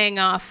 you're laying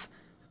off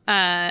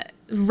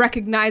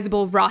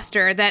recognizable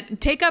roster that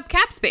take up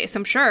cap space.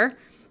 I'm sure.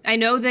 I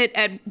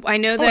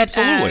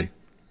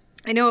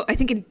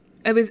think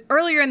it was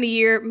earlier in the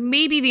year,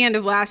 maybe the end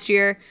of last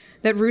year,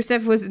 that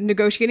Rusev was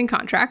negotiating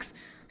contracts.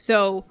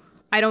 So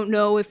I don't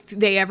know if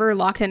they ever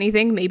locked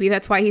anything. Maybe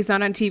that's why he's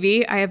not on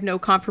TV. I have no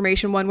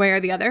confirmation one way or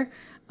the other.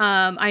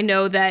 I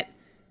know that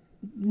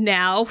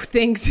now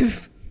things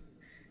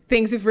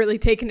have really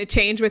taken a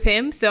change with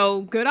him,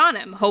 so good on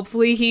him.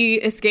 Hopefully he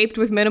escaped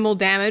with minimal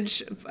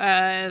damage,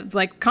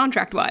 like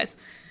contract-wise.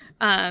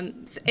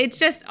 It's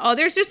just,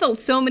 there's just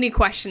so many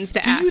questions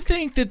to ask. Do you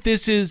think that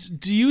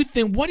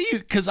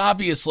because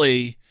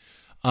obviously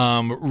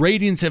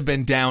ratings have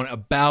been down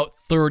about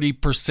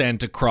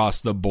 30%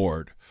 across the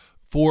board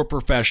for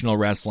professional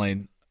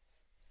wrestling.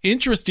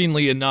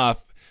 Interestingly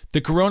enough,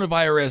 the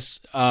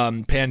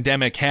coronavirus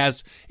pandemic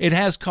has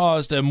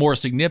caused a more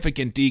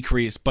significant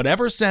decrease, but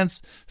ever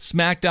since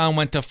SmackDown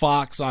went to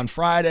Fox on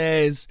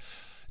Fridays,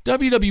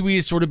 WWE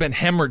has sort of been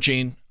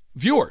hemorrhaging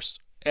viewers.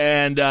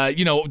 And,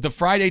 the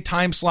Friday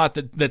time slot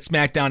that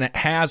SmackDown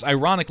has,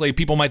 ironically,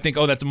 people might think,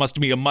 oh, that must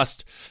be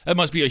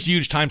a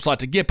huge time slot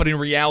to get. But in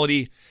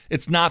reality,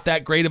 it's not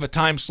that great of a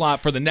time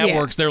slot for the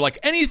networks. Yeah. They're like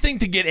anything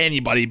to get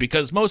anybody,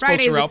 because most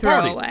folks are out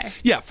partying.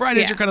 Yeah,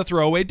 Fridays are kind of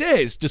throwaway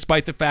days,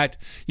 despite the fact,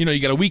 you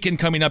got a weekend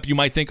coming up. You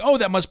might think, oh,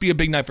 that must be a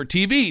big night for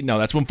TV. No,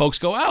 that's when folks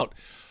go out.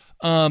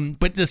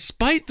 But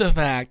despite the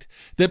fact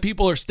that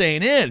people are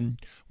staying in,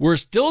 we're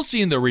still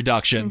seeing the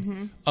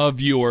reduction of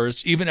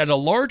viewers, even at a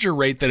larger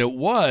rate than it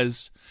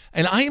was.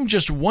 And I am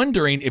just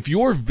wondering, if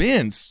you're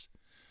Vince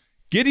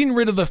getting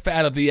rid of the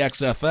fat of the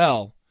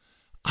XFL,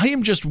 I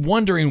am just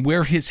wondering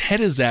where his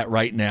head is at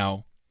right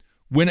now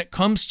when it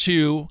comes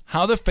to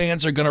how the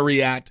fans are going to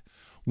react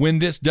when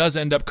this does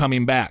end up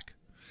coming back.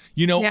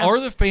 Are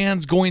the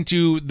fans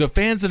the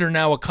fans that are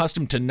now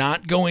accustomed to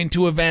not going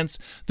to events,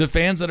 the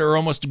fans that are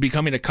almost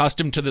becoming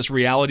accustomed to this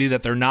reality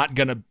that they're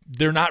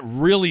not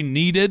really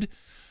needed,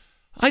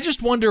 I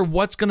just wonder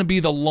what's going to be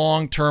the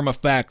long-term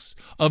effects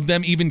of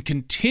them even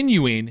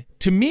continuing.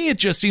 To me, it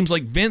just seems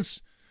like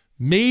Vince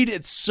made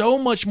it so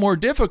much more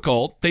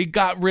difficult. They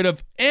got rid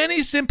of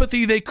any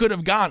sympathy they could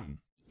have gotten.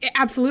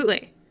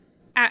 Absolutely.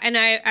 And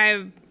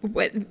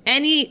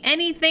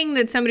anything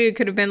that somebody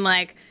could have been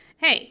like,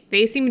 hey,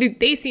 they seem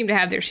to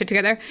have their shit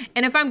together.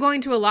 And if I'm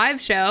going to a live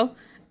show,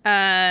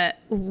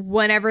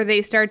 whenever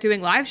they start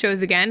doing live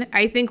shows again,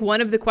 I think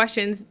one of the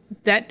questions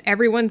that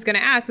everyone's going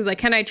to ask is like,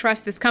 can I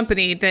trust this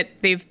company that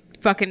they've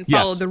fucking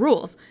followed the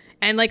rules?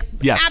 And like,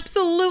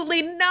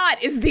 absolutely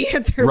not is the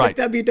answer with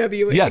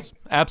WWE. Yes,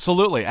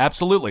 absolutely.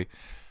 Absolutely.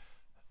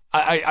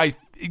 I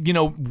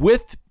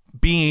with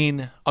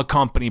being a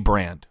company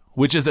brand,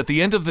 which is at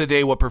the end of the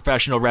day what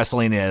professional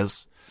wrestling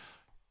is,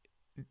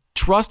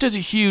 trust is a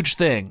huge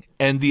thing.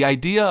 And the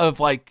idea of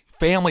like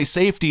family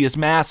safety is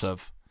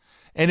massive.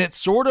 And it's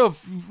sort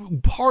of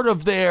part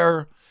of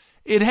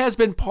it has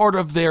been part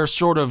of their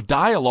sort of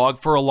dialogue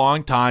for a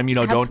long time.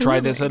 Don't try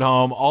this at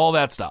home, all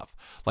that stuff.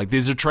 Like,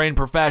 these are trained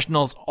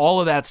professionals, all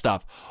of that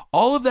stuff.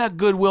 All of that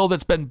goodwill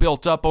that's been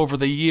built up over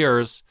the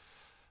years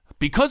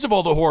because of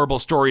all the horrible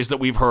stories that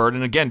we've heard.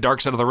 And again,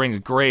 Dark Side of the Ring, a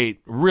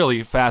great,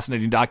 really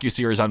fascinating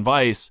docuseries on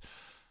Vice.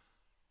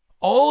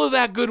 All of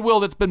that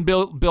goodwill that's been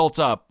built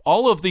up,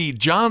 all of the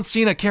John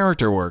Cena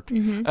character work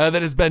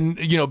that has been,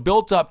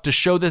 built up to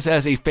show this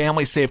as a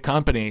family-safe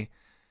company,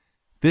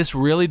 this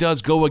really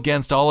does go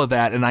against all of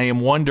that. And I am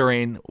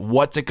wondering,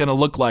 what's it going to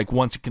look like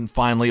once it can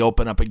finally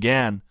open up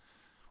again?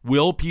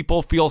 Will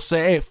people feel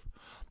safe?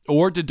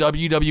 Or did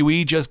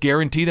WWE just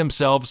guarantee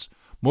themselves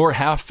more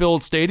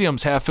half-filled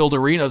stadiums, half-filled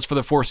arenas for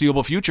the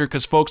foreseeable future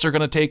because folks are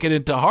going to take it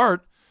into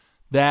heart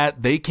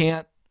that they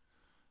can't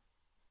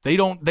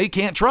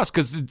trust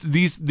because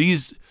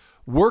these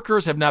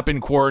workers have not been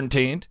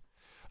quarantined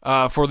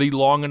for the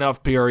long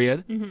enough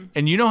period. Mm-hmm.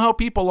 And you know how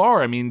people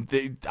are. I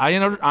mean, I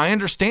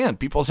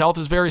understand people's health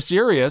is very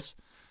serious.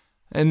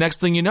 And next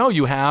thing you know,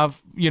 you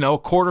have,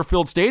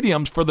 quarter-filled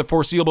stadiums for the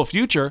foreseeable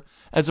future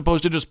as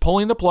opposed to just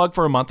pulling the plug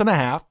for a month and a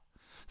half,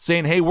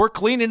 saying, hey, we're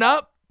cleaning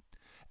up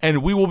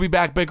and we will be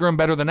back bigger and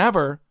better than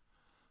ever.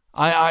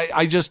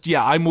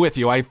 I'm with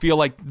you. I feel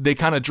like they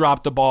kind of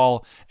dropped the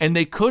ball and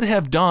they could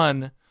have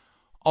done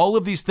all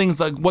of these things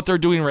like what they're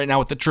doing right now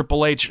with the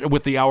Triple H,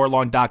 with the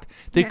hour-long doc.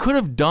 They could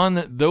have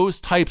done those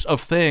types of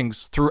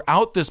things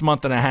throughout this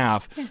month and a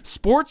half. Yeah.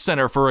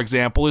 SportsCenter, for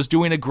example, is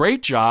doing a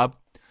great job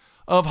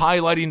of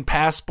highlighting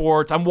past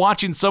sports. I'm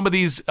watching some of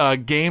these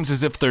games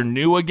as if they're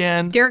new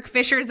again. Derek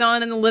Fisher's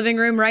on in the living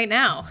room right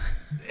now.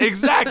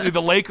 Exactly.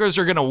 The Lakers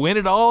are going to win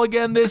it all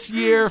again this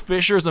year.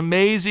 Fisher's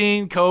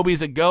amazing.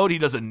 Kobe's a GOAT. He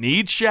doesn't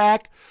need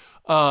Shaq.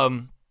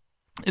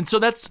 And so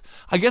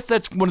I guess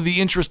that's one of the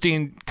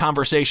interesting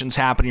conversations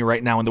happening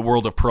right now in the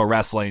world of pro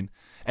wrestling.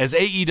 As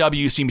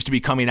AEW seems to be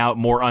coming out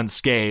more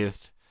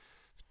unscathed,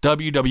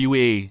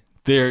 WWE,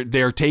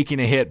 they're taking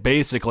a hit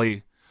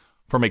basically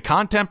from a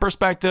content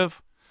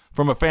perspective,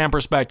 from a fan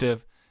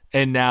perspective,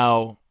 and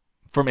now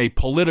from a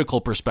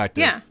political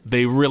perspective. Yeah.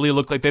 They really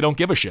look like they don't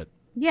give a shit.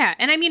 Yeah,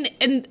 and I mean,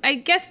 and I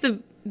guess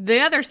the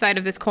other side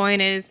of this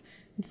coin is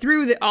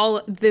through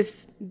all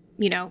this,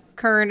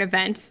 current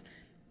events,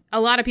 a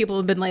lot of people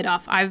have been laid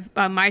off.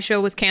 My show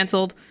was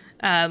canceled.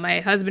 My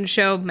husband's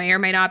show may or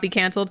may not be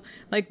canceled.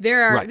 Like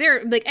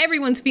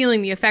everyone's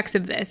feeling the effects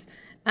of this.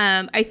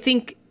 I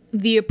think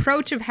the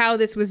approach of how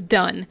this was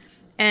done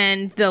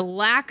and the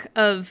lack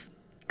of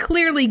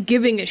clearly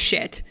giving a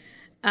shit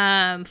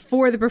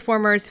for the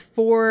performers,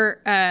 for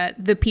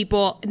the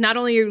people. Not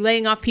only are you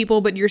laying off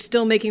people, but you're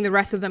still making the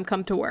rest of them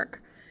come to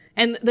work.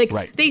 And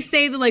they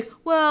say that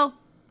well,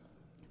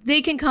 they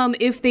can come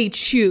if they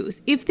choose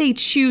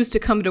to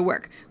come to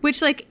work.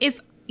 Which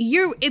if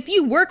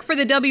you work for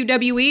the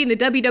WWE and the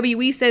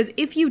WWE says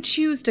if you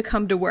choose to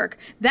come to work,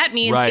 that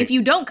means if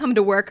you don't come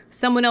to work,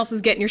 someone else is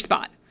getting your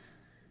spot.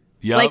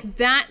 Yep.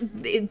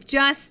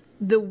 Just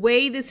the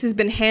way this has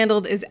been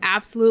handled is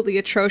absolutely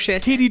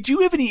atrocious. Katie, do you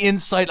have any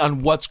insight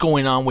on what's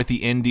going on with the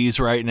indies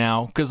right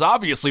now? Because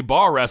obviously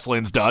bar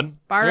wrestling's done.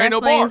 There ain't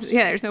no bars.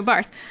 Yeah, there's no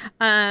bars.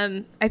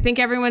 I think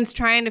everyone's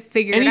trying to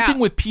figure it out. Anything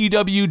with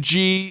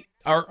PWG?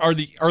 Are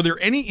there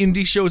any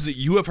indie shows that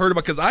you have heard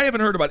about? Because I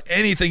haven't heard about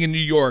anything in New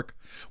York.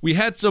 We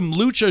had some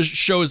lucha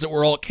shows that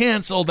were all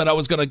canceled that I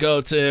was going to go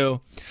to,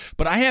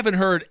 but I haven't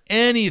heard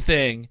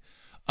anything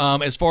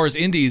as far as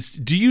indies.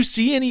 Do you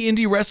see any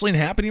indie wrestling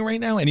happening right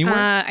now anywhere?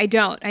 I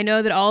don't. I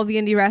know that all of the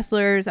indie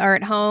wrestlers are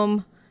at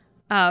home,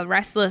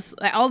 restless.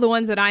 All the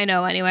ones that I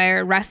know anyway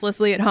are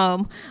restlessly at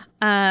home.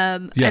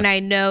 Yes. And I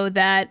know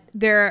that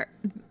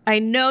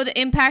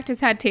Impact has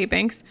had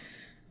tapings.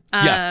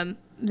 Yes.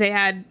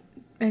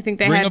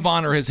 Ring of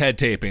Honor has had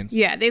tapings.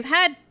 Yeah, they've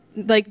had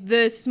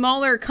the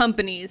smaller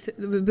companies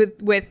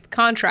with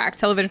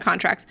contracts, television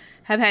contracts,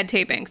 have had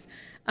tapings.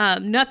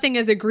 Nothing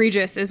as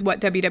egregious as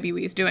what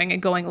WWE is doing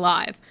and going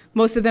live.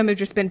 Most of them have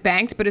just been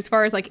banked. But as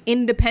far as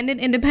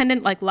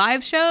independent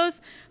live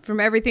shows, from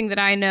everything that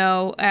I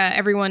know,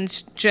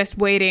 everyone's just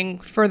waiting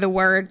for the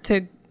word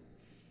to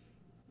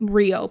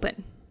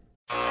reopen.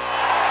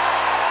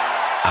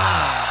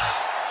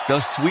 The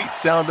sweet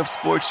sound of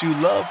sports you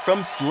love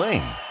from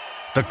Sling.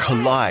 The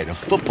collide of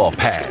football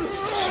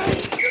pads.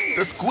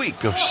 The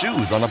squeak of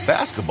shoes on a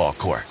basketball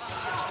court.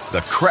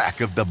 The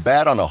crack of the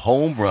bat on a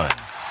home run.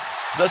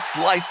 The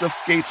slice of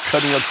skates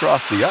cutting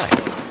across the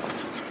ice.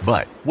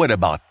 But what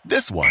about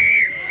this one?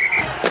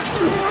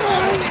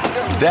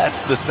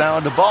 That's the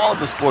sound of all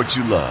the sports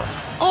you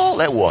love,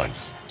 all at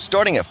once.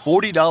 Starting at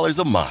 $40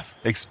 a month.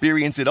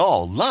 Experience it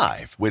all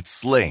live with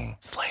Sling.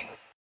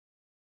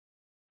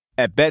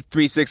 At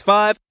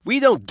Bet365,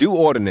 we don't do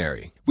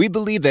ordinary. We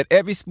believe that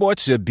every sport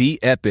should be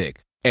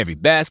epic. Every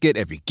basket,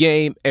 every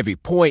game, every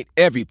point,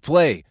 every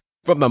play.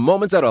 From the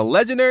moments that are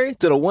legendary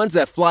to the ones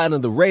that fly under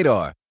the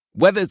radar.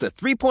 Whether it's a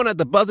three-pointer at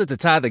the buzzer to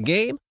tie the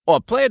game or a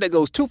player that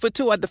goes 2 for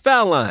 2 at the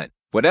foul line.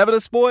 Whatever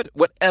the sport,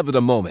 whatever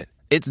the moment.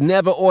 It's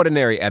never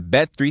ordinary at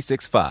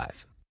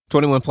Bet365.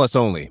 21 plus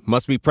only.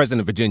 Must be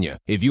present in Virginia.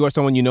 If you or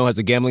someone you know has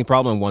a gambling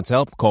problem and wants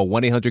help, call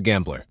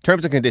 1-800-GAMBLER.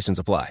 Terms and conditions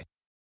apply.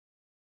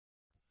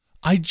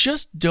 I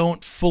just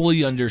don't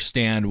fully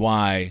understand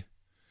why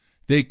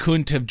they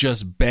couldn't have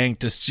just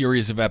banked a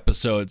series of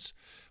episodes.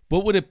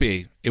 What would it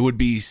be? It would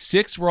be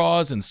 6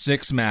 Raws and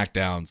 6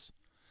 SmackDowns.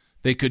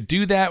 They could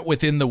do that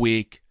within the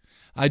week.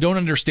 I don't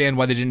understand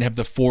why they didn't have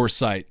the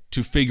foresight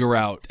to figure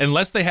out,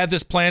 unless they had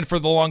this plan for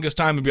the longest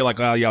time and be like,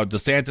 oh, yeah,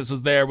 DeSantis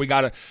is there. We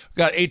got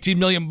 $18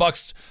 million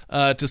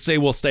to say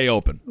we'll stay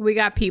open. We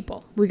got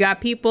people,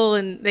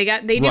 and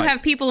they do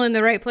have people in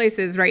the right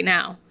places right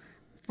now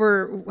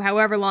for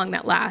however long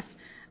that lasts.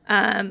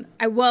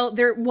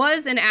 There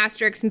was an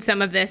asterisk in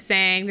some of this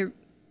saying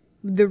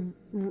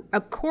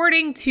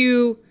according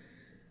to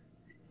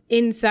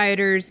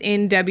insiders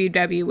in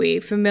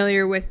WWE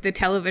familiar with the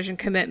television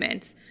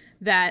commitments,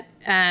 that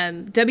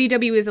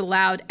WWE is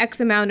allowed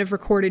X amount of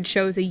recorded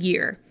shows a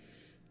year.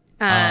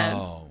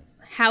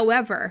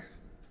 However,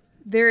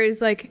 there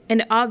is like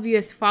an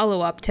obvious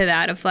follow-up to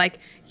that of like,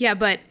 yeah,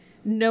 but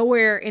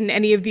nowhere in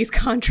any of these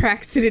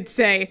contracts did it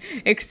say,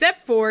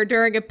 except for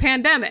during a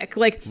pandemic.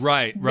 Like,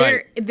 right.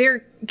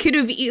 There could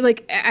have,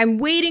 like, I'm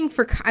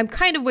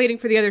kind of waiting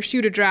for the other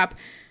shoe to drop.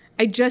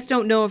 I just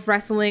don't know if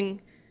wrestling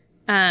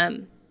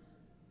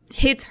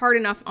hits hard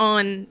enough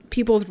on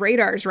people's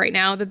radars right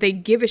now that they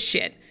give a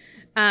shit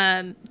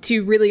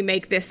to really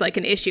make this like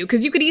an issue.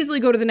 Because you could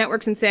easily go to the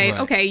networks and say,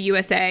 okay,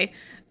 USA,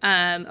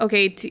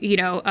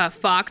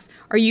 Fox,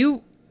 are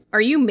you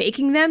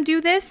making them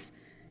do this?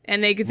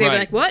 And they could say,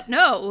 like, what?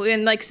 No.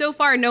 And like, so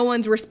far, no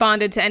one's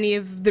responded to any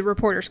of the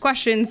reporters'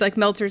 questions. Like,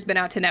 Meltzer's been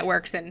out to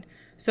networks, and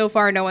so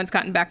far, no one's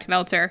gotten back to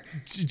Meltzer.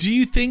 Do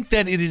you think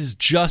that it is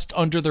just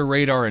under the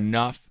radar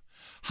enough?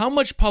 How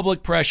much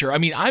public pressure? I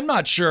mean, I'm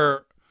not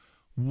sure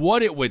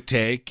what it would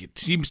take. It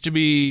seems to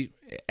be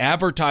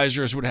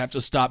advertisers would have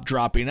to stop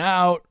dropping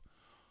out.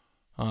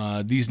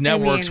 These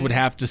networks would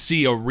have to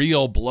see a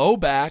real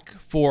blowback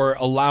for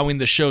allowing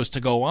the shows to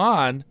go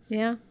on.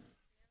 Yeah.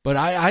 But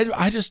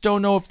I just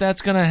don't know if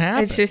that's going to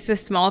happen. It's just a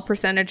small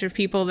percentage of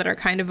people that are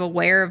kind of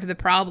aware of the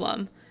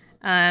problem.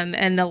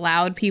 And the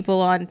loud people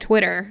on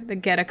Twitter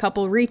that get a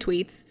couple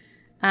retweets.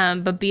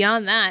 But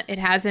beyond that, it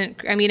hasn't.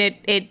 I mean,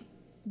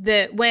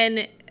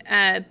 when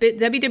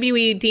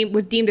WWE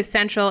was deemed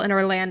essential in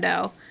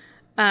Orlando,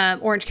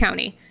 Orange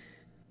County,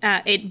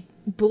 it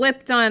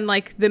blipped on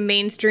like the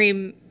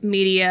mainstream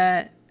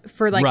media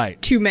for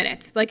like 2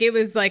 minutes. Like, it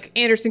was like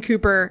Anderson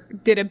Cooper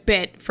did a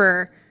bit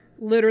for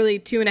literally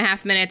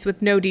 2.5 minutes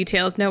with no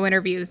details, no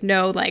interviews,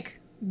 no like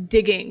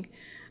digging.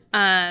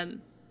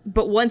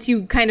 But once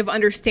you kind of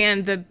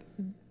understand the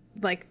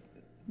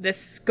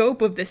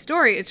scope of the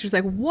story, it's just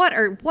like,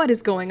 what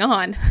is going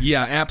on?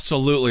 Yeah,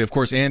 absolutely. Of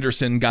course,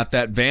 Anderson got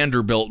that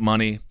Vanderbilt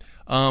money.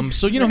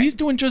 So, he's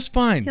doing just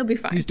fine. He'll be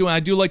fine. I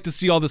do like to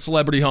see all the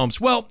celebrity homes.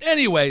 Well,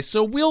 anyway,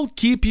 so we'll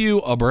keep you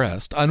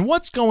abreast on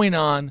what's going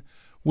on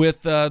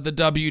with the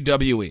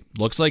WWE.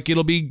 Looks like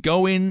it'll be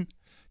going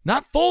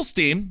not full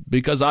steam,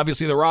 because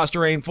obviously the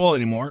roster ain't full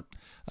anymore.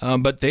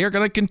 But they are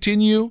going to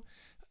continue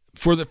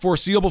for the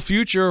foreseeable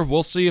future.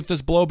 We'll see if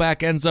this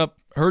blowback ends up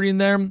hurting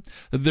them.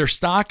 Their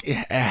stock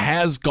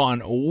has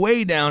gone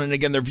way down, and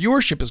again, their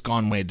viewership has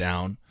gone way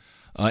down.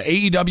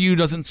 AEW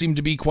doesn't seem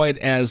to be quite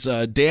as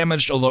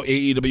damaged, although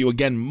AEW,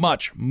 again,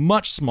 much,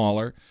 much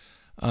smaller,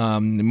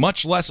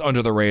 much less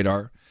under the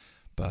radar.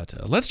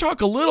 But let's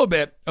talk a little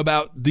bit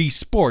about the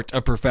sport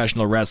of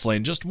professional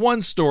wrestling. Just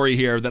one story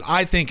here that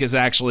I think is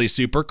actually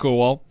super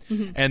cool,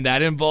 and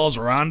that involves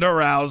Ronda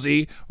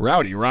Rousey,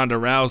 Rowdy Ronda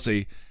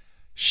Rousey.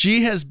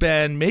 She has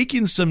been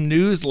making some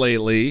news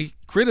lately,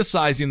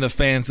 criticizing the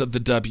fans of the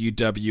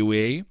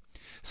WWE,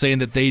 saying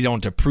that they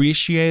don't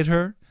appreciate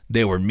her,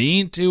 they were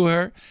mean to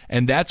her,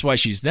 and that's why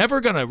she's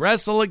never going to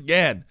wrestle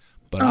again.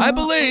 But I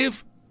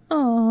believe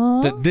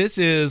that this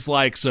is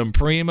like some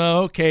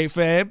primo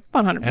kayfabe,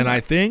 100%. And I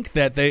think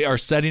that they are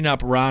setting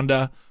up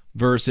Ronda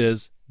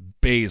versus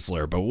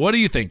Baszler. But what do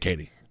you think,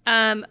 Katie?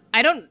 I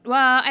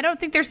don't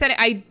think they're setting.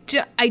 I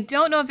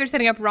don't know if they're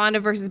setting up Ronda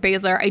versus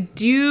Baszler. I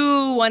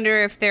do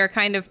wonder if they're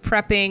kind of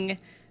prepping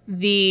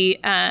the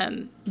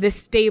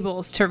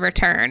stables to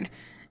return.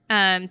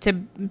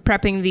 to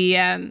prepping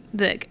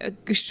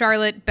the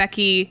Charlotte,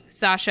 Becky,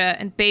 Sasha,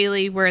 and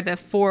Bayley were the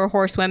 4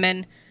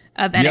 horsewomen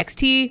of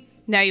NXT. Yep.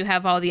 Now you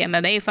have all the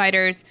MMA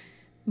fighters.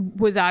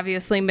 Was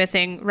obviously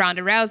missing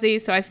Ronda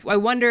Rousey, so I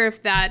wonder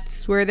if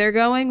that's where they're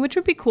going, which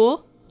would be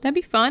cool. That'd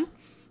be fun.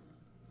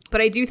 But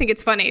I do think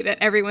it's funny that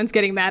everyone's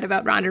getting mad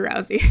about Ronda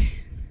Rousey.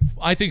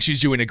 I think she's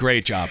doing a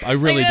great job. I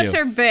really do. That's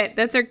her bit.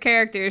 That's her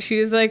character.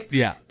 She was like,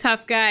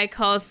 tough guy,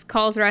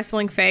 calls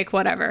wrestling fake,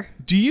 whatever.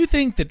 Do you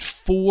think that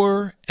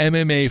 4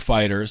 MMA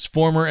fighters,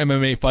 former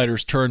MMA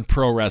fighters turned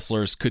pro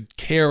wrestlers, could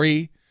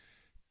carry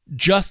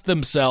just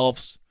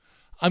themselves?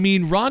 I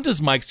mean,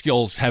 Ronda's mic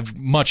skills have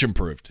much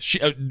improved.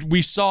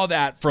 We saw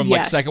that from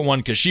second one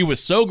because she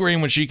was so green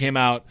when she came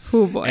out.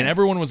 Oh boy. And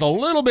everyone was a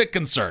little bit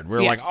concerned. We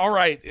were like, all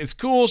right, it's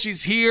cool.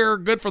 She's here.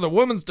 Good for the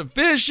women's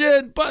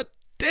division. But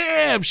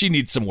damn, she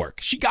needs some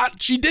work. She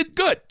did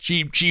good.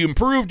 She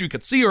improved. You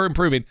could see her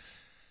improving.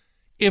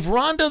 If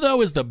Ronda,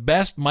 though, is the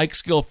best mic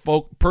skill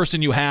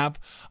person you have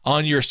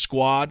on your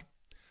squad,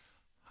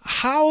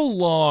 how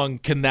long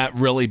can that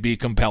really be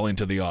compelling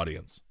to the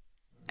audience?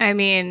 I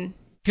mean...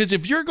 Because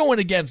if you're going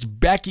against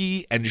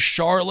Becky and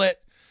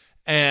Charlotte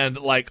and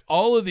like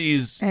all of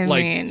these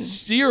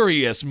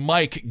serious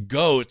mic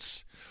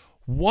goats,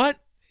 what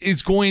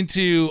is going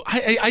to...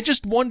 I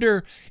just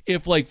wonder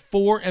if like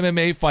 4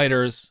 MMA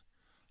fighters...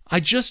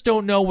 I just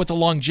don't know what the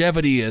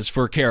longevity is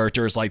for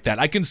characters like that.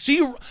 I can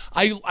see...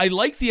 I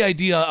like the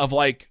idea of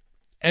like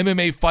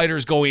MMA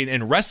fighters going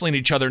and wrestling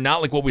each other,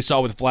 not like what we saw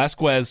with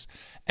Velasquez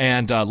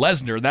and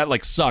Lesnar. That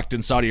like sucked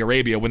in Saudi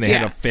Arabia when they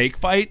had a fake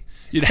fight.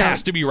 It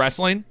has to be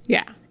wrestling?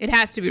 Yeah, it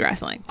has to be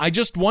wrestling. I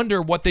just wonder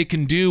what they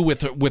can do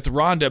with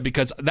Ronda,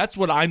 because that's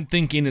what I'm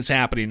thinking is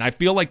happening. I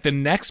feel like the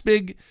next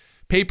big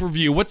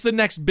pay-per-view, what's the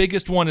next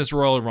biggest one is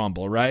Royal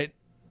Rumble, right?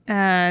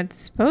 It's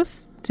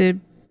supposed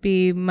to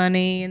be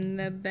Money in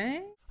the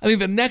Bank? I think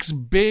the next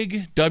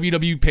big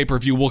WWE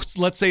pay-per-view,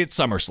 let's say it's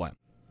SummerSlam.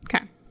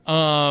 Okay.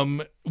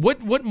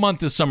 What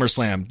month is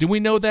SummerSlam? Do we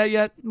know that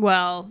yet?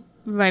 Well,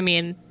 I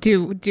mean,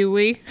 do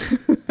we?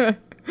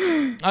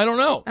 I don't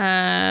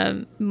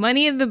know.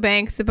 Money in the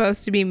Bank's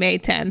supposed to be May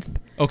 10th.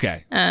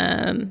 Okay.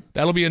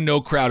 That'll be a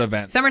no-crowd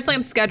event.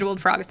 SummerSlam's scheduled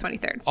for August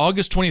 23rd.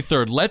 August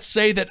 23rd. Let's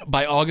say that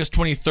by August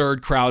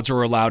 23rd, crowds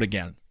are allowed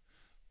again.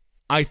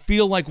 I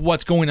feel like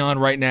what's going on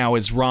right now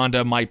is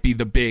Ronda might be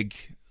the big,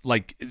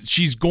 like,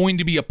 she's going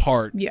to be a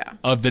part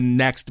of the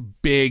next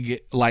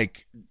big,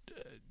 like,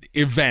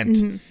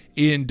 event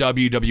in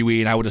WWE,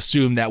 and I would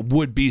assume that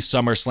would be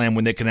SummerSlam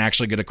when they can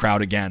actually get a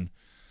crowd again.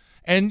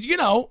 And, you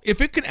know, if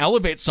it can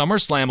elevate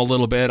SummerSlam a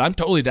little bit, I'm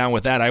totally down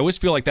with that. I always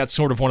feel like that's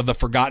sort of one of the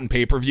forgotten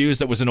pay-per-views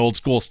that was an old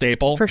school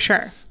staple. For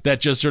sure.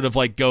 That just sort of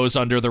like goes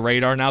under the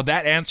radar now.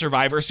 That and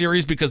Survivor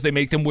Series, because they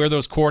make them wear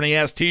those corny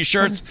ass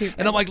t-shirts.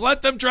 And I'm like,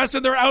 let them dress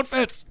in their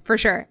outfits. For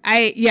sure.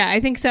 I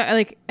think so.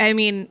 Like, I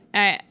mean,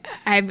 I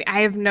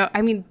have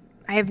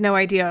no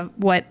idea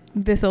what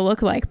this will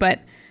look like, but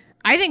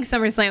I think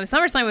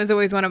SummerSlam was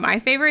always one of my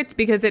favorites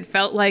because it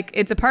felt like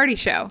it's a party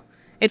show.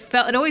 It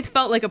always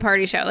felt like a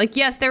party show. Like,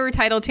 yes, there were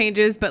title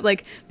changes, but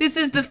like, this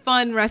is the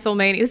fun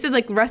WrestleMania. This is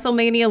like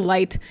WrestleMania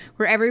light,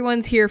 where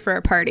everyone's here for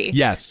a party.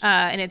 Yes.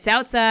 And it's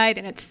outside,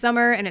 and it's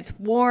summer, and it's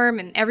warm,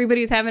 and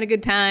everybody's having a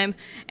good time,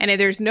 and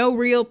there's no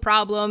real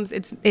problems.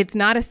 It's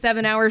not a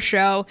 7-hour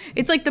show.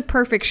 It's like the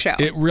perfect show.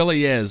 It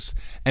really is.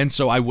 And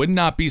so I would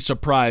not be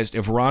surprised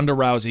if Ronda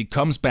Rousey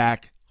comes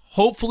back,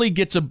 hopefully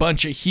gets a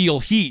bunch of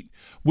heel heat,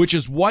 which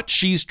is what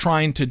she's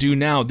trying to do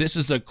now. This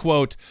is a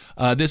quote.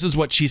 This is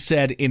what she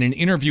said in an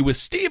interview with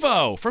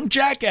Steve-O from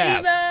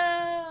Jackass.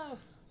 Steve-O!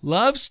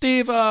 Love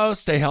Steve-O.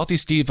 Stay healthy,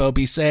 Steve-O.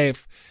 Be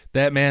safe.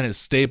 That man has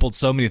stapled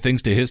so many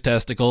things to his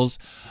testicles.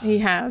 He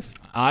has.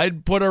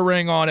 I'd put a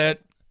ring on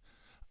it.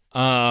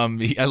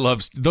 I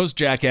love those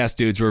Jackass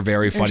dudes were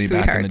very funny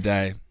back in the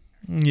day.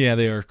 Yeah,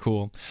 they are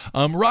cool.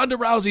 Ronda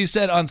Rousey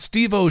said on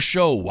Steve-O's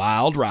show,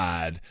 Wild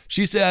Ride,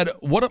 she said,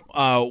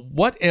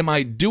 what am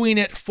I doing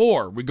it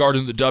for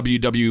regarding the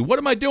WWE? What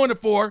am I doing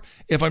it for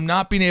if I'm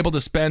not being able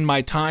to spend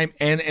my time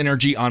and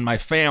energy on my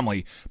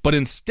family, but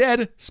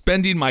instead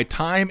spending my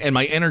time and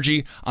my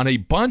energy on a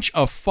bunch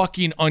of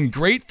fucking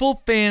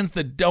ungrateful fans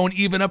that don't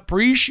even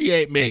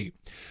appreciate me?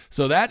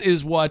 So that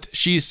is what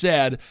she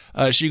said.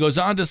 She goes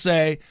on to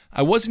say,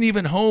 I wasn't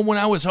even home when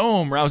I was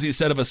home, Rousey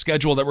said of a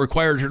schedule that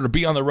required her to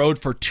be on the road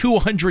for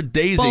 200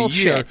 days a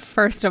year.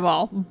 First of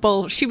all,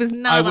 she was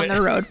not on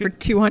the road for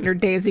 200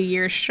 days a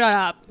year. Shut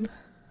up.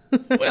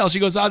 Well, she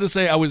goes on to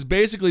say, I was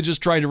basically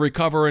just trying to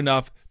recover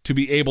enough to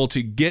be able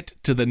to get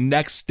to the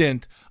next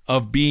stint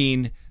of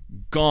being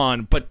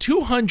gone. But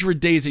 200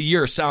 days a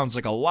year sounds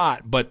like a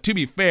lot, but to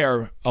be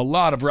fair, a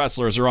lot of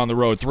wrestlers are on the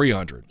road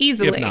 300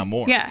 easily, if not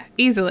more. Yeah,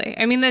 easily.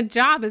 I mean, the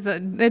job it's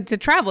a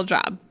travel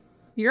job.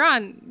 You're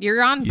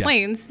on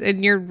planes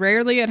and you're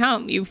rarely at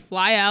home. You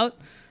fly out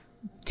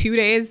 2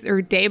 days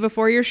or day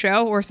before your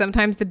show, or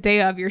sometimes the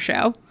day of your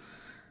show,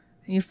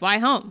 and you fly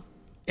home.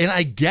 And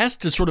I guess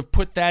to sort of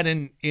put that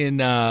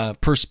in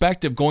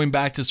perspective, going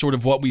back to sort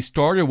of what we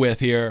started with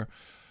here,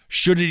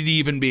 should it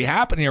even be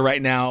happening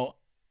right now?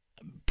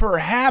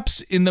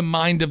 perhaps in the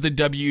mind of the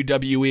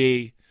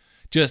WWE,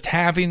 just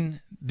having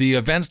the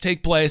events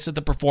take place at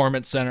the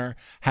Performance Center,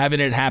 having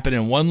it happen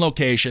in one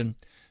location,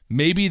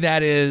 maybe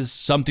that is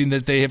something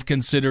that they have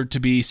considered to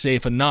be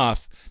safe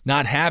enough,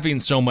 not having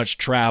so much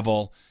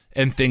travel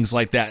and things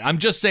like that. I'm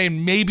just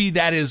saying maybe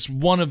that is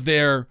one of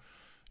their,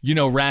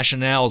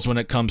 rationales when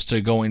it comes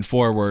to going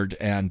forward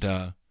and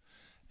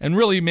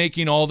really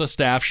making all the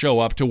staff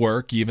show up to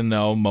work, even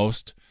though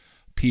most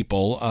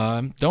people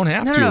don't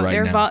have to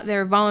right now.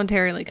 They're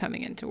voluntarily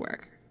coming into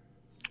work.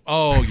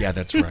 Oh, yeah,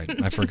 that's right.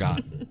 I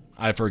forgot.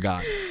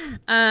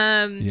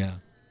 Yeah.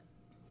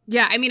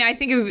 Yeah, I mean, I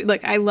think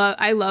I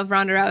love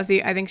Ronda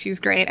Rousey. I think she's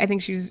great. I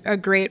think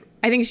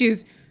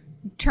she's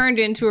turned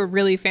into a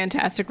really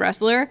fantastic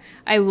wrestler.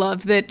 I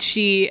love that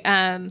she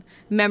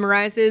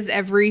memorizes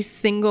every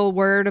single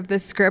word of the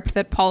script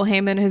that Paul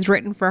Heyman has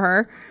written for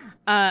her.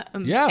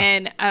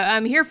 And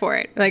I'm here for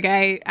it. Like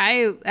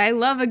I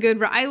love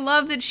I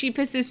love that she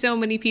pisses so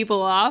many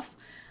people off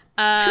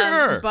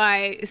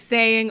by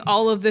saying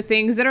all of the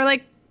things that are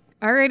like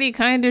already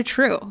kind of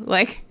true.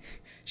 Like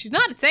she's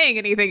not saying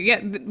anything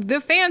yet.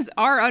 The fans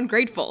are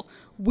ungrateful.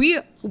 We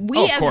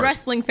as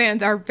wrestling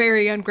fans are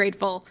very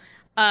ungrateful.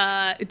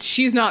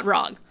 She's not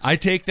wrong. I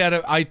take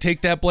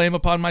that blame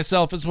upon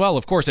myself as well,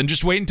 of course. And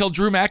just wait until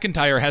Drew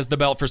McIntyre has the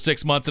belt for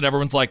 6 months and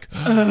everyone's like,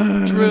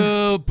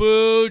 Drew,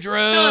 boo, Drew.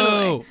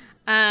 Totally.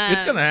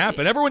 It's going to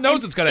happen. Everyone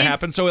knows it's going to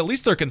happen, so at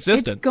least they're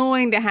consistent. It's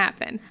going to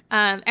happen.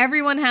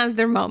 Everyone has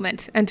their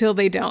moment until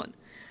they don't.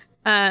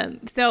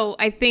 So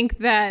I think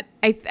that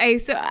I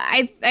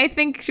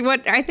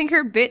think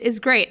her bit is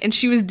great, and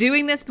she was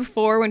doing this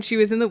before when she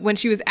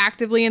was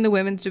actively in the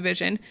women's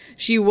division.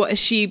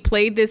 She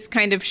played this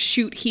kind of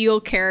shoot heel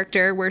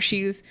character where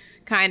she's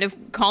kind of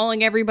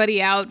calling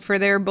everybody out for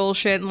their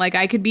bullshit and like,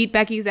 I could beat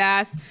Becky's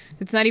ass.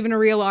 It's not even a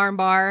real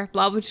armbar.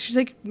 Blah blah. She's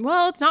like,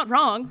 well, it's not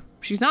wrong.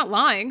 She's not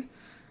lying.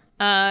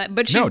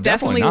 But she's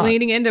definitely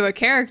leaning into a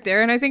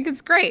character, and I think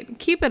it's great.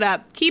 Keep it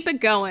up. Keep it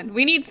going.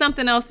 We need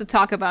something else to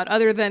talk about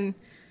other than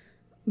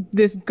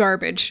this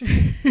garbage.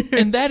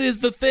 And that is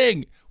the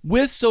thing.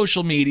 With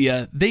social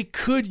media,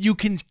 you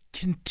can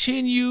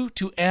continue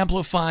to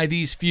amplify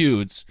these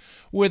feuds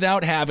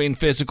without having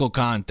physical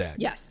contact.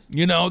 Yes.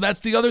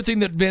 That's the other thing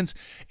that Vince,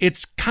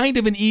 it's kind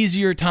of an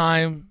easier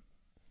time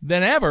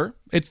than ever.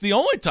 It's the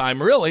only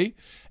time, really,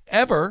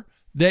 ever,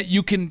 that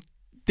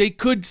they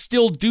could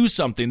still do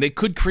something. They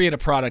could create a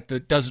product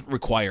that doesn't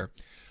require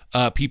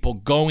people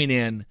going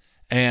in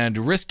and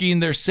risking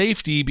their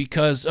safety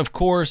because, of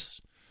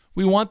course,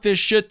 we want this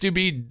shit to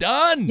be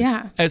done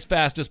as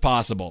fast as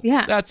possible.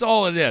 Yeah. That's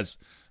all it is.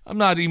 I'm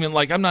not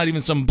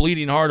even some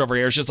bleeding heart over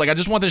here. It's just like, I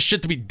just want this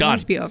shit to be done.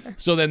 To be over.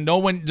 So then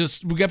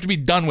we have to be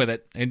done with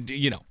it.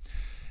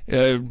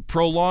 And,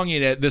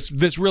 prolonging it,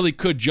 this really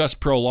could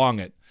just prolong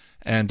it.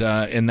 And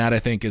that, I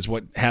think, is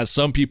what has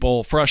some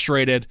people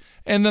frustrated.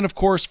 And then, of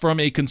course, from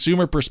a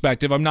consumer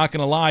perspective, I'm not going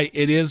to lie,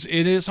 it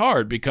is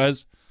hard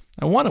because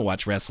I want to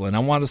watch wrestling. I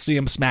want to see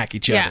them smack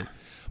each other.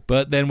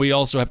 But then we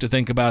also have to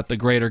think about the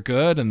greater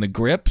good and the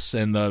grips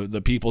and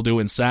the people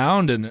doing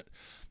sound and,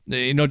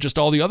 just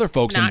all the other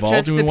folks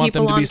involved. And we want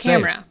them to be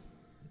safe.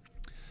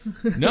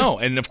 No,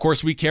 and, of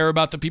course, we care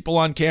about the people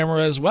on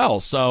camera as well.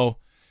 So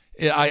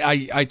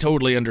I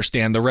totally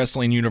understand. The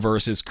wrestling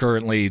universe is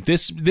currently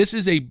this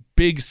is a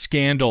big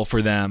scandal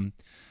for them.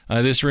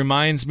 This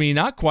reminds me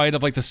not quite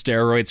of like the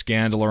steroid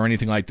scandal or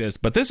anything like this,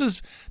 but this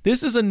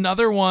is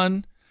another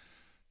one,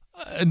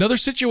 another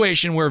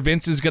situation where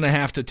Vince is going to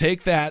have to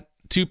take that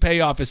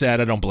toupee off his head.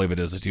 I don't believe it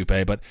is a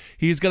toupee, but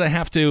he's going to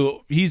have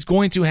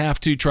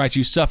to try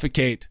to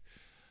suffocate,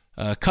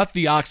 cut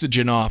the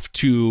oxygen off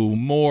to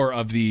more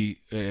of the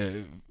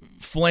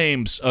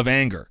flames of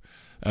anger.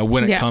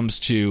 When it comes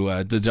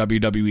to the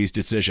WWE's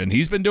decision.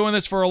 He's been doing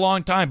this for a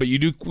long time, but you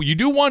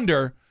do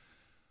wonder,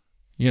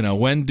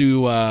 when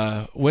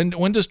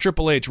does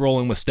Triple H roll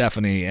in with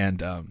Stephanie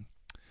and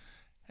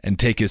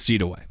take his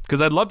seat away?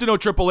 Because I'd love to know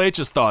Triple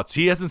H's thoughts.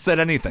 He hasn't said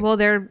anything. Well,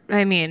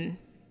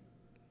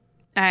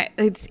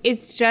 it's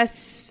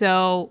just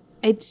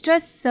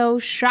so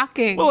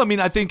shocking. Well, I mean,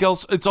 I think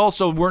it's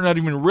also, we're not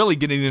even really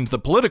getting into the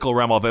political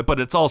realm of it, but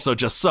it's also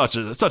just such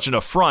an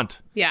affront.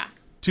 Yeah.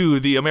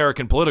 To the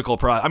American political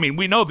process. I mean,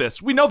 we know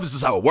this. We know this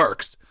is how it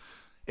works.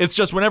 It's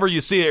just whenever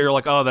you see it, you're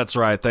like, oh, that's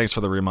right. Thanks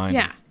for the reminder.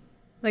 Yeah.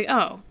 Like,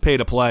 oh. Pay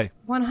to play.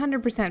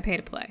 100% pay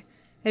to play.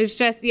 It's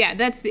just, they'll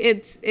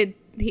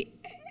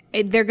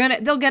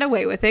get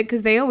away with it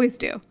because they always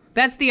do.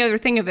 That's the other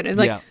thing of it is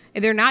like,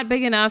 they're not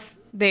big enough.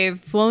 They've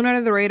flown under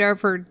the radar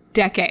for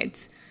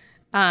decades.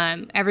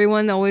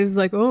 Everyone always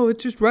like, oh,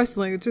 it's just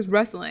wrestling. It's just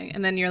wrestling.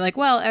 And then you're like,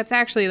 well, it's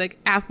actually like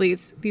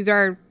athletes. These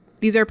are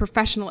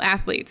professional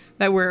athletes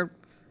that we're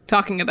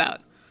talking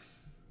about.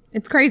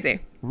 It's crazy.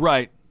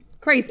 Right.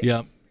 Crazy.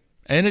 Yeah.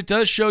 And it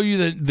does show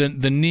you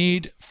the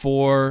need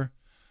for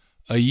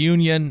a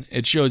union.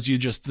 It shows you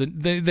just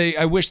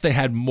I wish they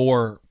had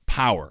more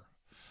power.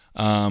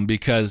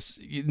 Because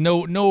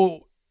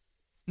no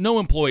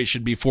employee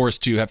should be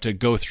forced to have to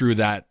go through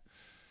that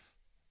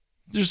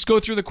just go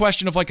through the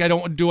question of like,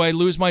 do I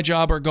lose my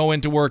job or go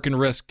into work and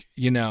risk,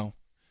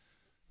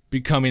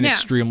 becoming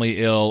extremely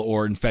ill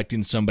or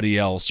infecting somebody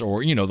else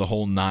or, the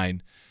whole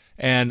nine.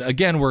 And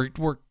again,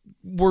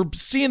 we're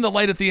seeing the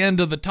light at the end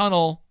of the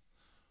tunnel.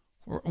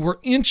 We're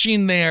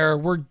inching there.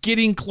 We're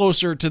getting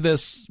closer to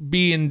this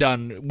being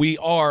done.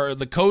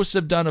 The coasts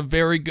have done a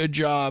very good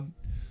job.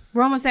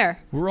 We're almost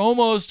there.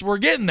 We're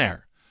getting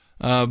there.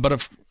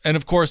 And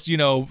of course,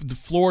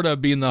 Florida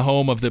being the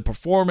home of the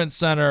Performance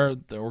Center,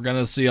 we're going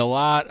to see a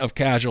lot of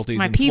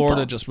casualties in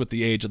Florida just with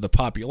the age of the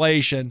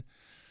population.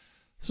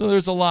 So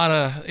there's a lot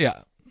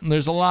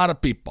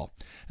of people,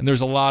 and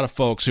there's a lot of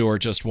folks who are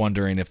just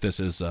wondering if this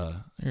is,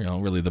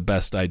 really the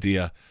best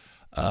idea.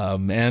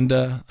 And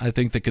I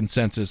think the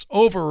consensus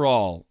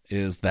overall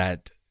is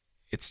that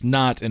it's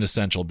not an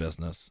essential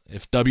business.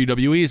 If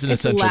WWE is an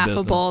essential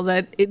business,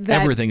 that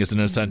everything is an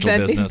essential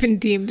business. They've been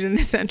deemed an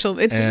essential.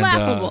 It's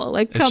laughable.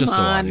 Come on.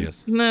 So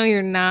obvious. No,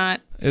 you're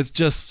not. It's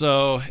just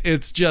so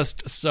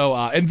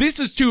odd. And this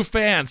is two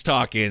fans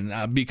talking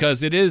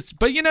because it is.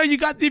 But you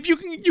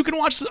can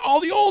watch all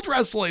the old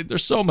wrestling.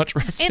 There's so much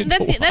wrestling. And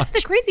that's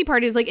the crazy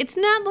part is like it's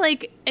not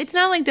like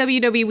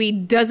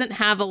WWE doesn't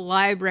have a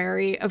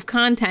library of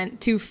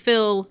content to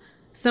fill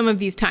some of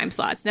these time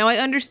slots. Now I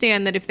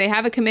understand that if they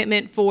have a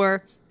commitment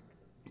for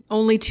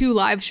only 2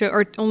 live show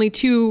or only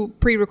 2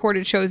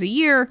 pre-recorded shows a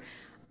year,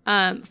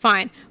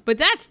 fine. But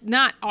that's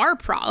not our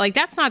problem. Like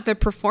that's not the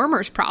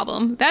performer's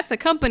problem. That's a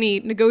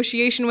company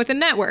negotiation with a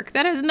network.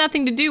 That has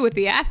nothing to do with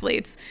the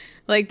athletes.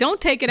 Like don't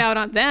take it out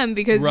on them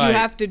because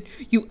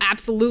you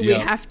absolutely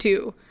have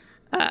to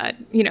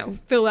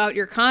fill out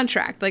your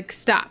contract. Like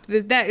stop.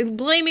 That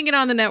blaming it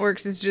on the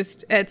networks is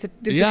just it's a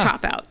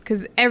cop out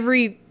because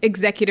every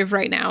executive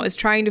right now is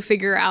trying to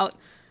figure out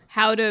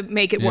how to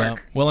make it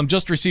work. Well, I'm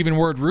just receiving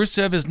word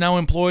Rusev is now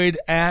employed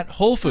at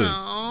Whole Foods.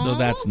 Aww. So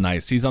that's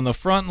nice. He's on the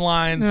front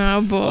lines.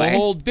 Oh, boy. A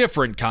whole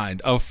different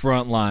kind of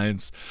front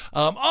lines.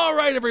 All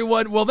right,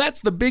 everyone. Well,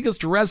 that's the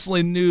biggest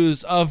wrestling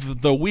news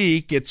of the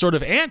week. It's sort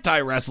of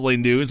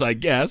anti-wrestling news, I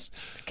guess.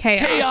 It's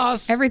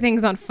chaos.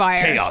 Everything's on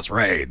fire. Chaos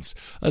reigns.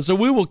 So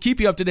we will keep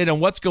you up to date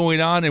on what's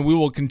going on, and we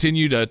will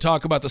continue to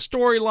talk about the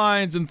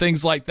storylines and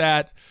things like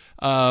that.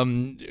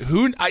 I'm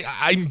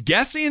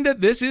guessing that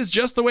this is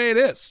just the way it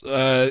is.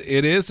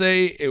 It is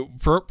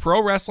for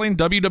pro wrestling.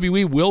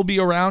 WWE will be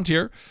around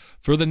here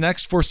for the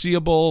next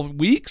foreseeable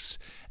weeks,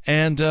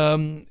 and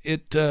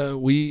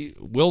we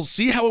will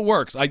see how it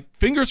works.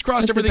 Fingers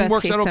crossed everything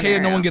works out okay scenario.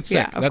 And no one gets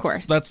sick. Of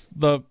course. That's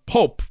the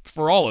hope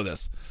for all of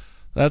this.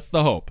 That's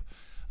the hope.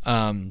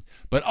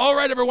 But all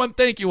right, everyone,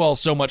 thank you all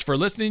so much for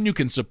listening. You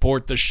can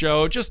support the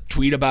show. Just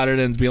tweet about it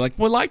and be like,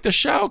 well, like the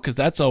show, because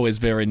that's always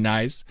very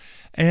nice.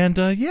 And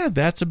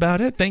that's about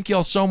it. Thank you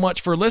all so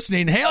much for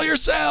listening. Hail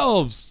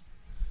yourselves.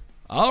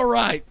 All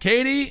right,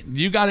 Katie,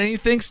 you got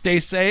anything? Stay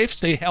safe.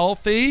 Stay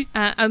healthy.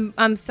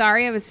 I'm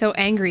sorry I was so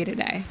angry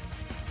today.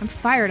 I'm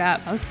fired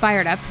up. I was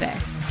fired up today.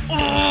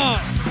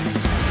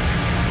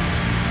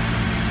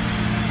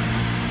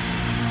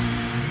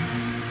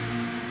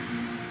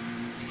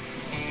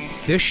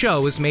 This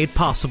show is made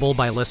possible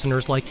by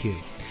listeners like you.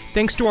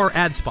 Thanks to our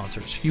ad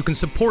sponsors, you can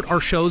support our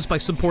shows by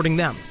supporting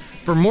them.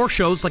 For more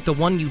shows like the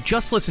one you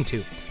just listened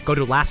to, go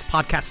to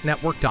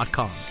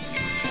lastpodcastnetwork.com.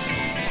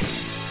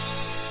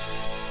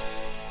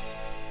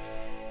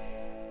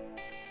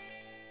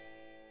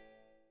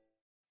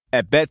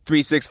 At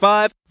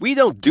Bet365, we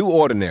don't do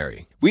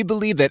ordinary. We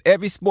believe that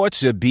every sport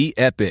should be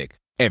epic.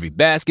 Every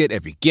basket,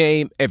 every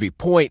game, every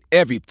point,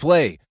 every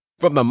play.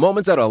 From the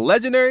moments that are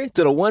legendary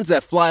to the ones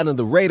that fly under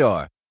the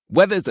radar.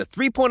 Whether it's a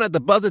 3-pointer at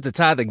the buzzer to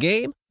tie the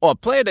game or a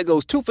player that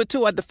goes 2 for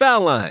 2 at the foul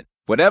line.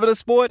 Whatever the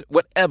sport,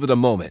 whatever the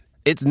moment.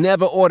 It's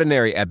never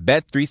ordinary at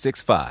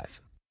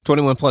Bet365.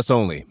 21 plus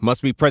only.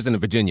 Must be present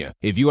in Virginia.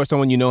 If you or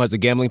someone you know has a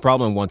gambling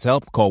problem and wants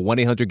help, call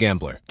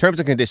 1-800-GAMBLER. Terms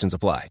and conditions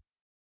apply.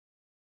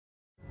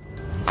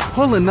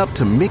 Pulling up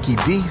to Mickey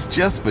D's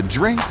just for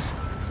drinks?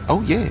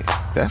 Oh yeah,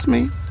 that's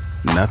me.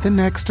 Nothing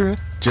extra,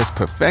 just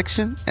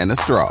perfection and a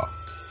straw.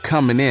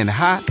 Coming in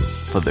hot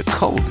for the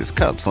coldest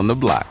cups on the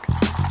block.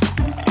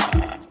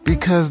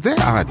 Because there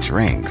are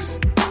drinks.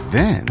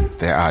 Then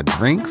there are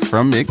drinks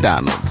from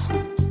McDonald's.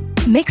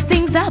 Mix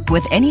things up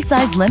with any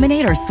size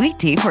lemonade or sweet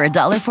tea for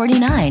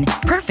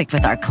 $1.49. Perfect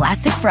with our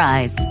classic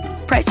fries.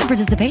 Price and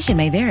participation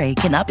may vary.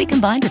 Cannot be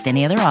combined with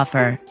any other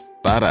offer.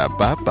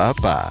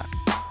 Ba-da-ba-ba-ba.